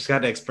 and I just got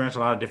to experience a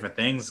lot of different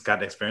things. Got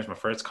to experience my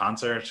first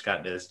concert.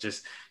 Got this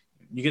just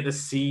you get to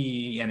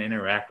see and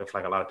interact with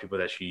like a lot of people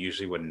that you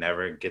usually would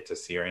never get to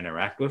see or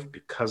interact with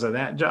because of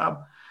that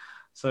job.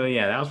 So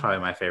yeah, that was probably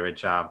my favorite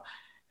job.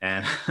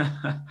 And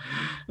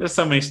there's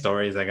so many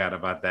stories I got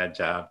about that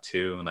job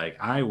too. Like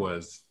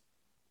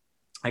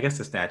I guess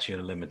the statute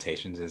of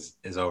limitations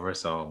is over,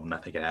 so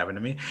nothing can happen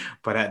to me.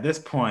 But at this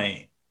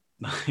point,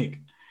 like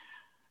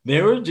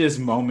there were just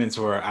moments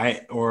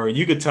where or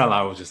you could tell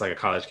I was just like a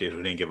college kid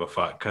who didn't give a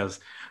fuck. Because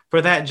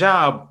for that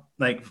job,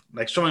 like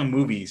showing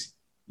movies,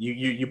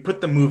 you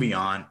put the movie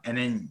on and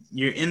then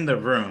you're in the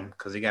room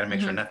because you got to make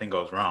sure Hmm. nothing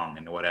goes wrong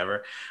and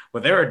whatever.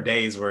 But there were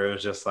days where it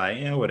was just like,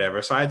 yeah,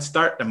 whatever. So I'd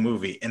start the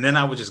movie and then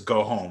I would just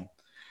go home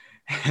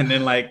and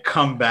then like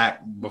come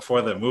back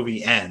before the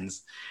movie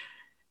ends.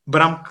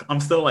 But I'm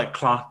still like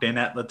clocked in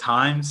at the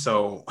time,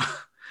 so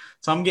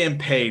so I'm getting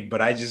paid,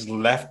 but I just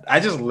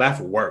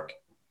left work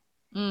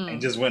and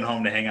Mm. just went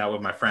home to hang out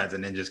with my friends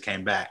and then just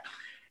came back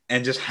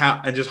and just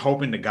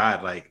hoping to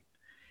God, like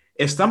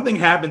if something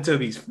happened to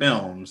these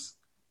films,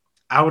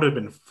 I would have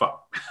been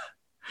fucked.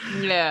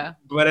 Yeah.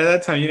 But at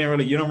that time you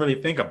don't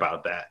really think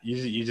about that.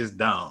 You just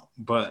don't.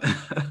 But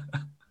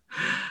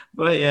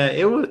but yeah,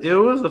 it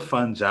was a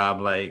fun job.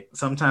 Like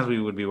sometimes we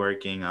were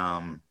working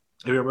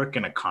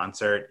a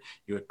concert,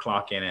 you would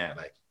clock in at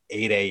like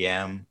 8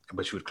 a.m.,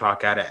 but you would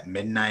clock out at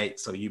midnight.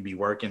 So you'd be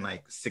working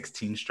like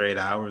 16 straight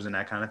hours and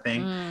that kind of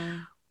thing.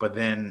 Mm. But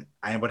then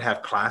I would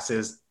have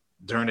classes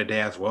during the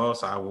day as well.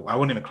 So I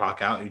wouldn't even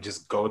clock out. You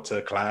just go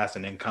to class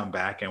and then come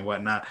back and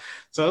whatnot.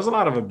 So it was a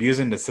lot of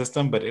abusing the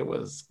system, but it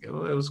was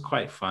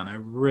quite fun. I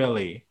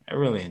really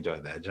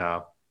enjoyed that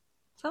job.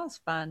 Sounds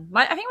fun.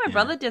 I think my Yeah.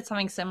 brother did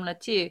something similar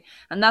too,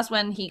 and that's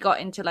when he got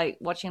into like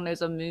watching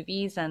loads of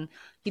movies, and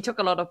he took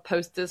a lot of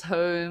posters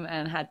home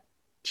and had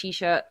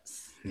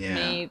T-shirts Yeah.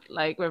 made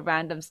like with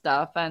random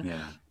stuff. And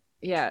Yeah.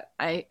 yeah,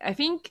 I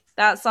think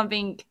that's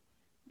something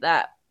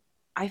that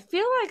I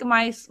feel like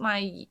my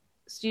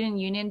student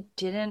union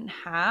didn't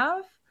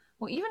have.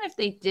 Well, even if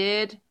they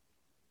did,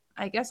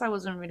 I guess I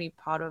wasn't really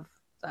part of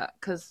that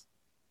because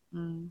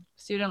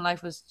student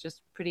life was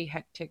just pretty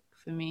hectic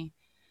for me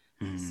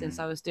since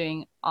Hmm. I was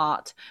doing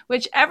art,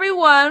 which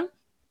everyone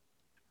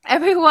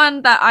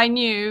that I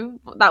knew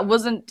that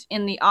wasn't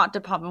in the art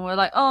department were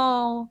like,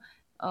 oh,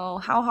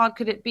 how hard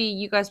could it be?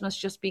 You guys must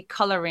just be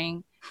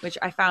coloring, which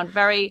I found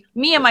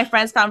me and my Dis-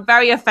 friends found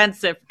very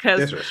offensive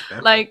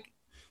disrespectful. like,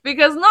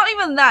 because not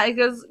even that,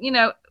 because,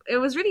 it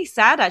was really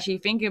sad actually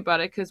thinking about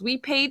it because we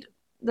paid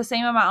the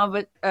same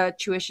amount of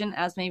tuition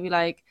as maybe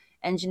like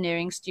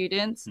engineering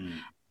students, Hmm.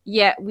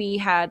 yet we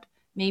had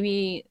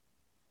maybe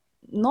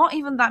not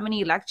even that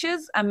many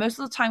lectures, and most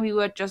of the time we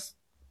were just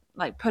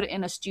like put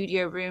in a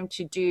studio room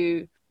to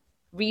do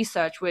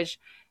research, which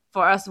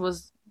for us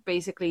was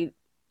basically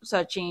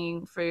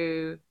searching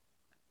through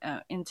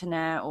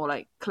internet or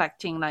like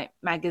collecting like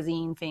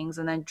magazine things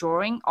and then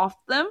drawing off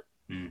them.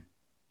 Hmm.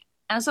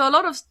 And so a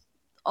lot of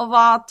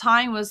our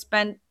time was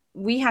spent,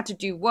 we had to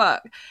do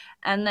work,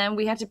 and then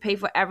we had to pay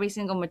for every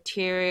single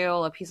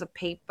material, a piece of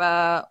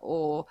paper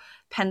or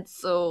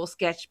pencil,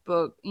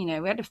 sketchbook. We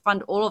had to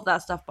fund all of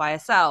that stuff by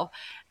ourselves.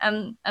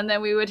 And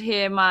then we would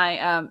hear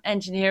my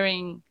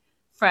engineering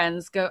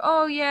friends go,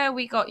 oh yeah,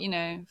 we got,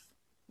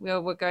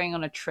 we're going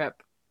on a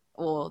trip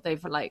or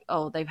they've like,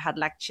 oh, they've had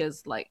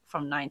lectures like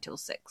from 9 till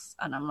 6,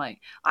 and I'm like,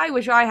 I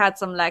wish I had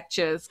some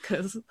lectures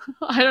because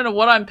I don't know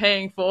what I'm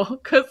paying for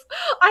because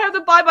I have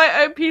to buy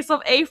my own piece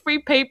of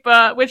A3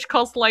 paper which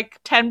costs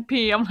like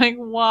 10p. I'm like,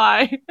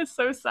 why? It's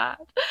so sad.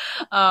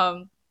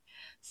 Um,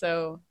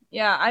 so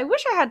yeah, I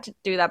wish I had to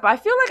do that, but I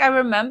feel like I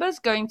remember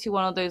going to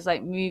one of those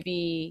like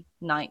movie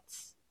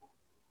nights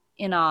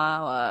in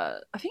our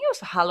I think it was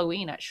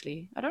Halloween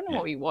actually. I don't know Yeah.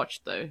 what we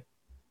watched though.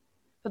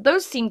 But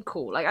those seem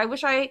cool. Like I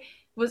wish I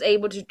was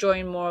able to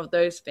join more of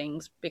those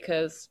things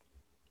because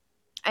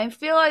I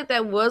feel like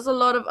there was a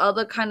lot of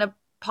other kind of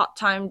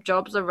part-time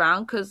jobs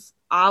around because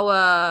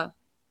our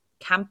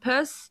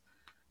campus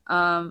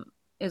um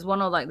is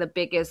one of like the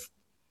biggest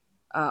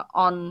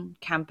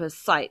on-campus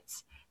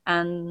sites,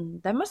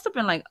 and there must have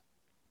been like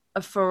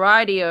a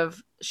variety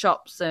of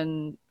shops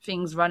and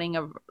things running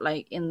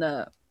like in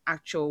the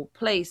actual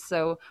place.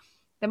 So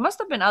there must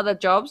have been other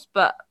jobs,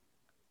 but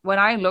when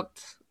I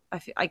looked,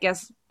 I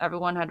guess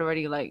everyone had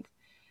already like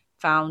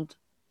found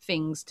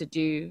things to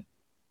do.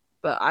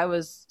 But I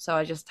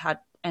just had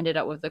ended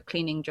up with the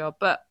cleaning job.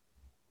 But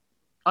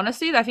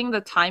honestly, I think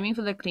the timing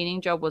for the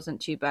cleaning job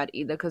wasn't too bad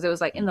either because it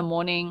was like in the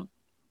morning,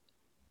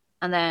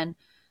 and then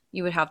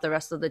you would have the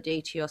rest of the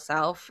day to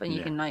yourself, and you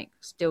Yeah. can like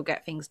still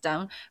get things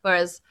done.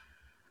 Whereas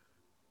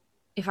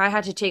if I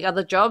had to take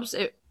other jobs,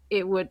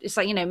 it's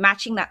like,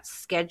 matching that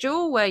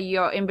schedule where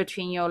you're in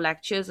between your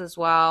lectures as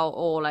well,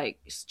 or like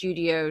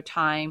studio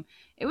time.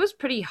 It was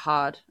pretty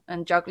hard,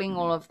 and juggling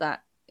all of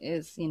that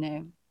is,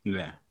 Yeah.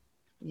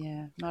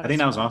 yeah, not I think as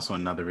that was fun. also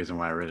another reason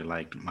why I really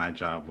liked my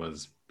job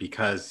was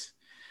because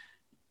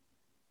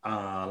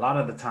a lot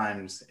of the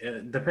times,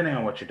 depending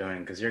on what you're doing,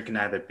 because you can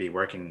either be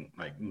working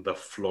like the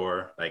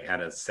floor, like at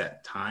a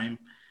set time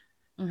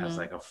as Mm-hmm.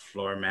 like a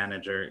floor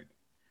manager,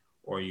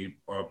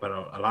 but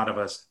a lot of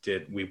us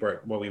we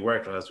worked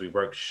was we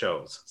worked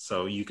shows.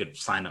 So you could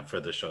sign up for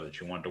the show that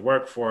you wanted to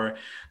work for.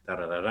 Da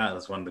da da da.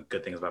 That's one of the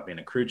good things about being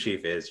a crew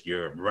chief is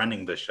you're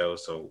running the show,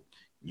 so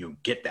you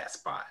get that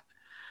spot.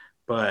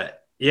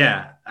 But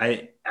yeah,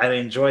 I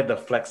enjoyed the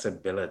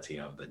flexibility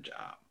of the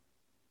job.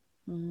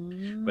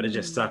 But it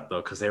just Mm. sucked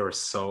though, because they were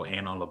so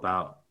anal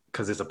about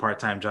because it's a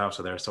part-time job,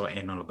 so they're so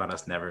anal about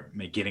us never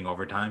getting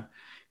overtime.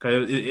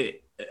 Because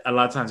a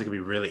lot of times it can be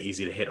really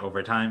easy to hit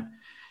overtime,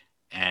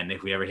 and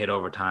if we ever hit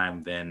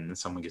overtime, then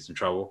someone gets in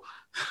trouble.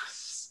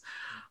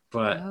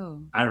 But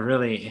Oh. I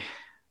really,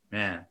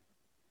 man,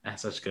 I had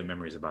such good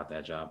memories about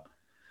that job.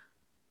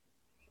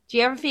 Do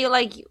you ever feel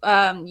like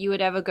you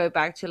would ever go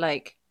back to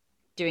like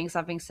doing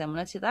something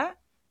similar to that?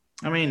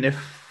 I mean, if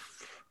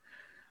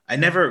I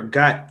never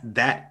got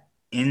that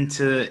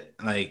into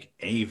like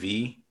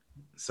AV,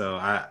 so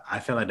I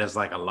feel like there's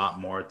like a lot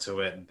more to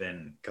it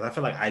than because I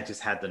feel like I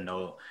just had to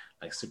know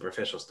like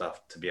superficial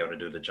stuff to be able to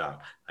do the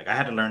job. Like I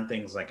had to learn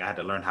things like I had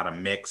to learn how to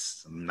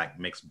mix, like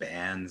mix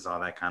bands, all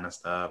that kind of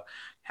stuff.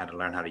 Had to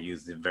learn how to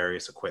use the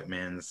various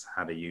equipments,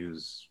 how to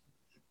use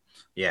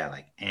yeah,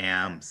 like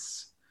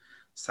amps,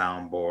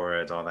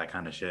 soundboards, all that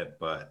kind of shit.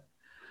 But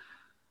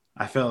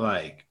I feel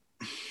like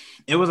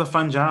it was a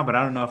fun job, but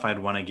I don't know if I'd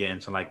want to get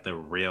into like the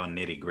real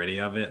nitty gritty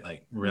of it,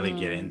 like really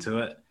get Hmm. into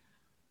it.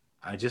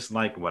 I just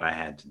liked what I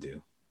had to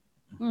do.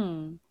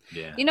 Hmm.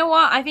 Yeah. You know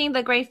what? I think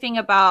the great thing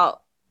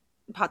about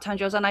part-time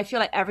jobs, and I feel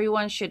like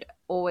everyone should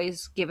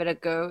always give it a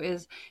go,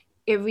 is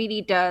it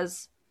really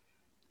does.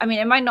 I mean,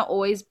 it might not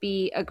always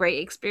be a great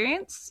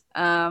experience.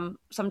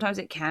 Sometimes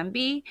it can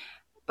be,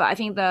 but I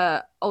think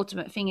the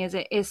ultimate thing is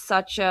it is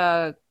such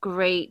a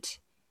great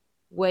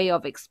way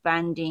of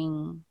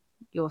expanding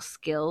your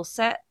skill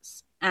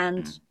sets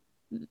and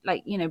Mm.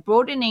 like,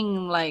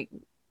 broadening like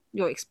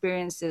your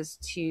experiences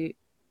to,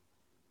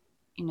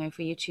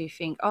 for you to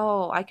think,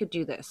 oh, I could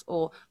do this,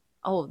 or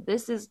oh,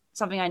 this is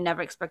something I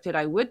never expected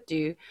I would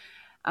do.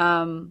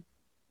 Um,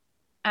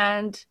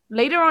 and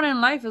later on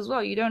in life as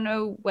well, you don't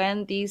know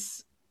when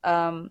these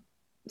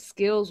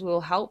skills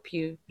will help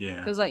you. Yeah.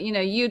 Because, like,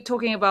 you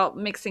talking about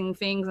mixing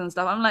things and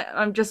stuff.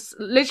 I'm just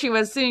literally,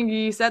 as soon as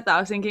you said that, I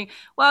was thinking,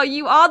 well,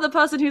 you are the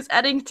person who's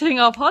editing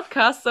our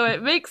podcast, so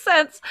it makes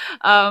sense.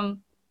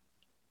 Um,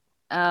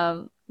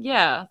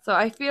 yeah. So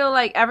I feel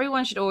like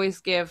everyone should always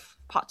give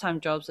part-time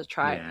jobs a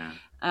try. Yeah.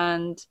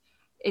 And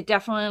it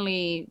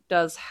definitely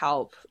does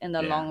help in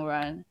the Yeah. long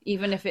run,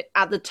 even if it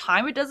at the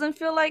time it doesn't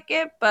feel like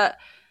it, but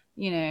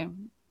you know,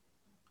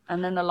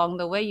 and then along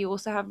the way you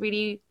also have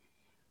really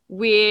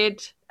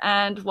weird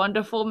and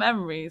wonderful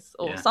memories,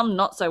 or Yeah. some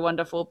not so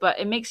wonderful, but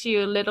it makes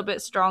you a little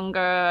bit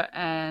stronger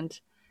and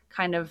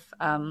kind of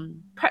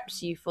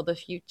preps you for the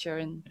future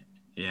in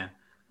Yeah.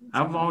 some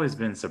I've always ways.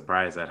 been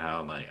surprised at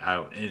how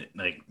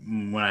like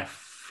when I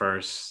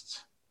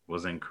first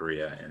was in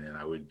Korea and then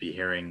I would be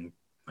hearing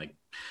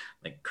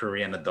like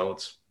Korean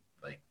adults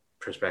like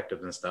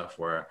perspectives and stuff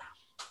where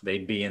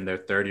they'd be in their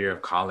third year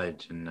of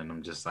college and then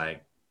I'm just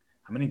like,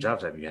 how many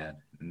jobs have you had?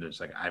 And they're just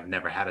like, I've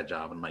never had a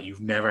job. I'm like,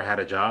 you've never had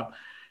a job?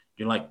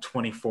 You're like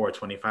 24,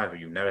 25, and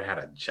you've never had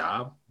a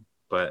job?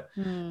 But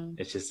Hmm.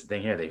 it's just the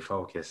thing here, they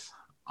focus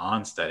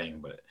on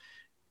studying, but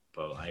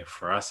But like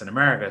for us in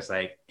America, it's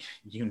like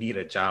you need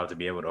a job to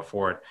be able to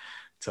afford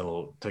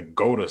to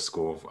go to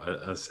school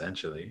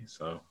essentially.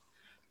 So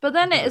But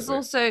then it it is is weird.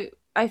 also,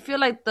 I feel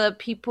like the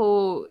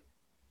people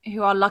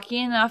who are lucky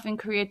enough in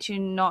Korea to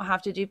not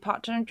have to do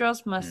part-time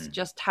jobs must Mm.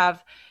 just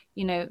have,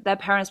 their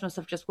parents must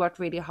have just worked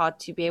really hard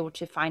to be able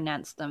to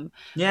finance them.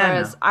 Yeah, I know.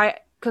 Whereas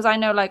because I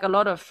know like a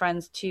lot of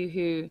friends too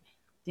who,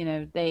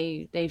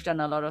 they've done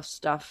a lot of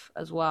stuff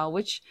as well,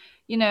 which,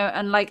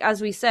 and like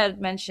as we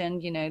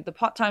mentioned, the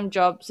part-time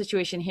job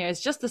situation here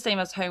is just the same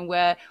as home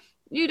where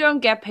you don't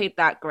get paid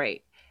that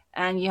great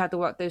and you have to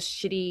work those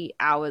shitty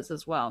hours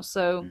as well.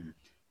 So, Mm.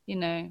 you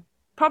know,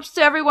 props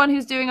to everyone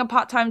who's doing a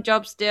part-time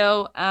job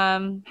still.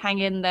 Hang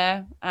in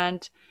there,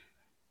 and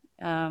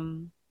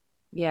um,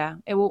 yeah,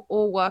 it will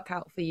all work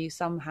out for you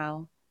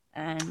somehow.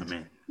 I And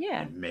mean,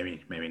 yeah,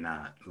 maybe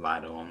not lie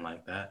to them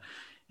like that.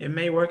 It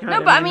may work out. no,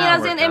 It but I may mean, not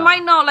as in, work it might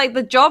out. not like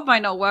the job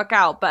might not work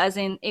out, but as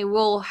in, it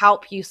will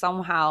help you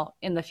somehow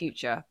in the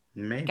future,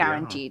 Maybe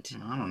guaranteed.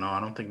 I don't know. I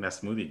don't think that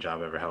smoothie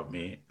job ever helped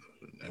me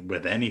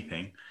with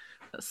anything.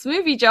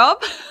 Smoothie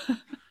job.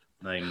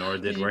 Like nor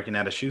Did did you? working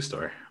at a shoe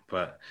store.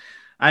 But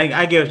I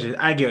get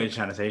I get what you're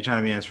trying to say. You're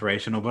trying to be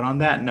inspirational. But on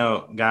that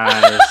note,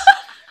 guys,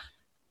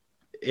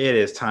 it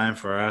is time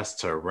for us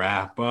to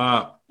wrap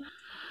up.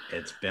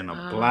 It's been a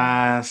Ah.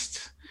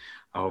 blast.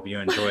 I hope you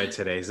enjoyed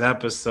today's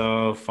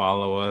episode.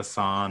 Follow us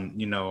on,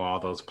 all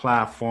those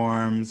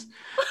platforms.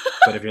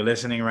 But if you're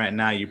listening right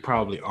now, you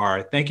probably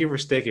are. Thank you for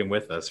sticking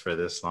with us for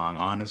this long.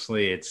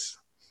 Honestly, it's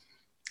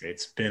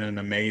been an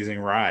amazing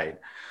ride.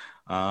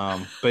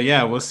 But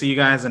yeah, we'll see you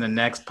guys in the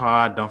next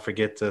pod. Don't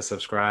forget to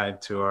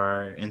subscribe to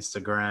our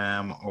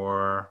Instagram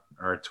or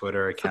our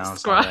Twitter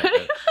accounts, all Subscribe. that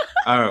good.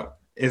 Oh,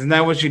 isn't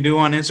that what you do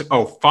on Instagram?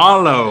 Oh,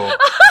 follow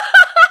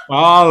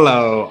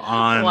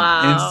on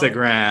Wow.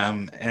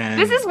 Instagram.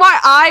 This is And why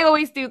I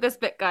always do this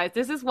bit, guys.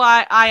 This is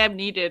why I am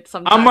needed I'm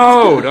sometimes.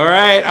 old, all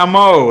right? I'm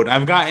old.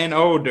 I've gotten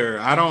older.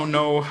 I don't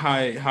know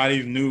how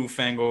these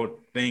newfangled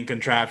thing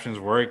contraptions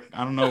work.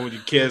 I don't know what you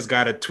kids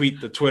got to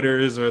tweet the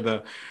Twitters or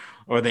the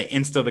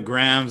Insta the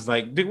grams.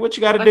 Like, do what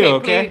you got to do, Okay,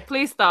 please, okay?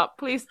 please stop.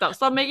 Please stop.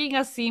 Stop making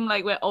us seem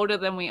like we're older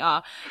than we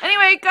are.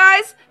 Anyway,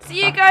 guys,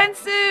 see you again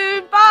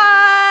soon.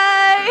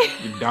 Bye.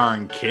 You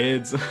darn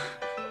kids.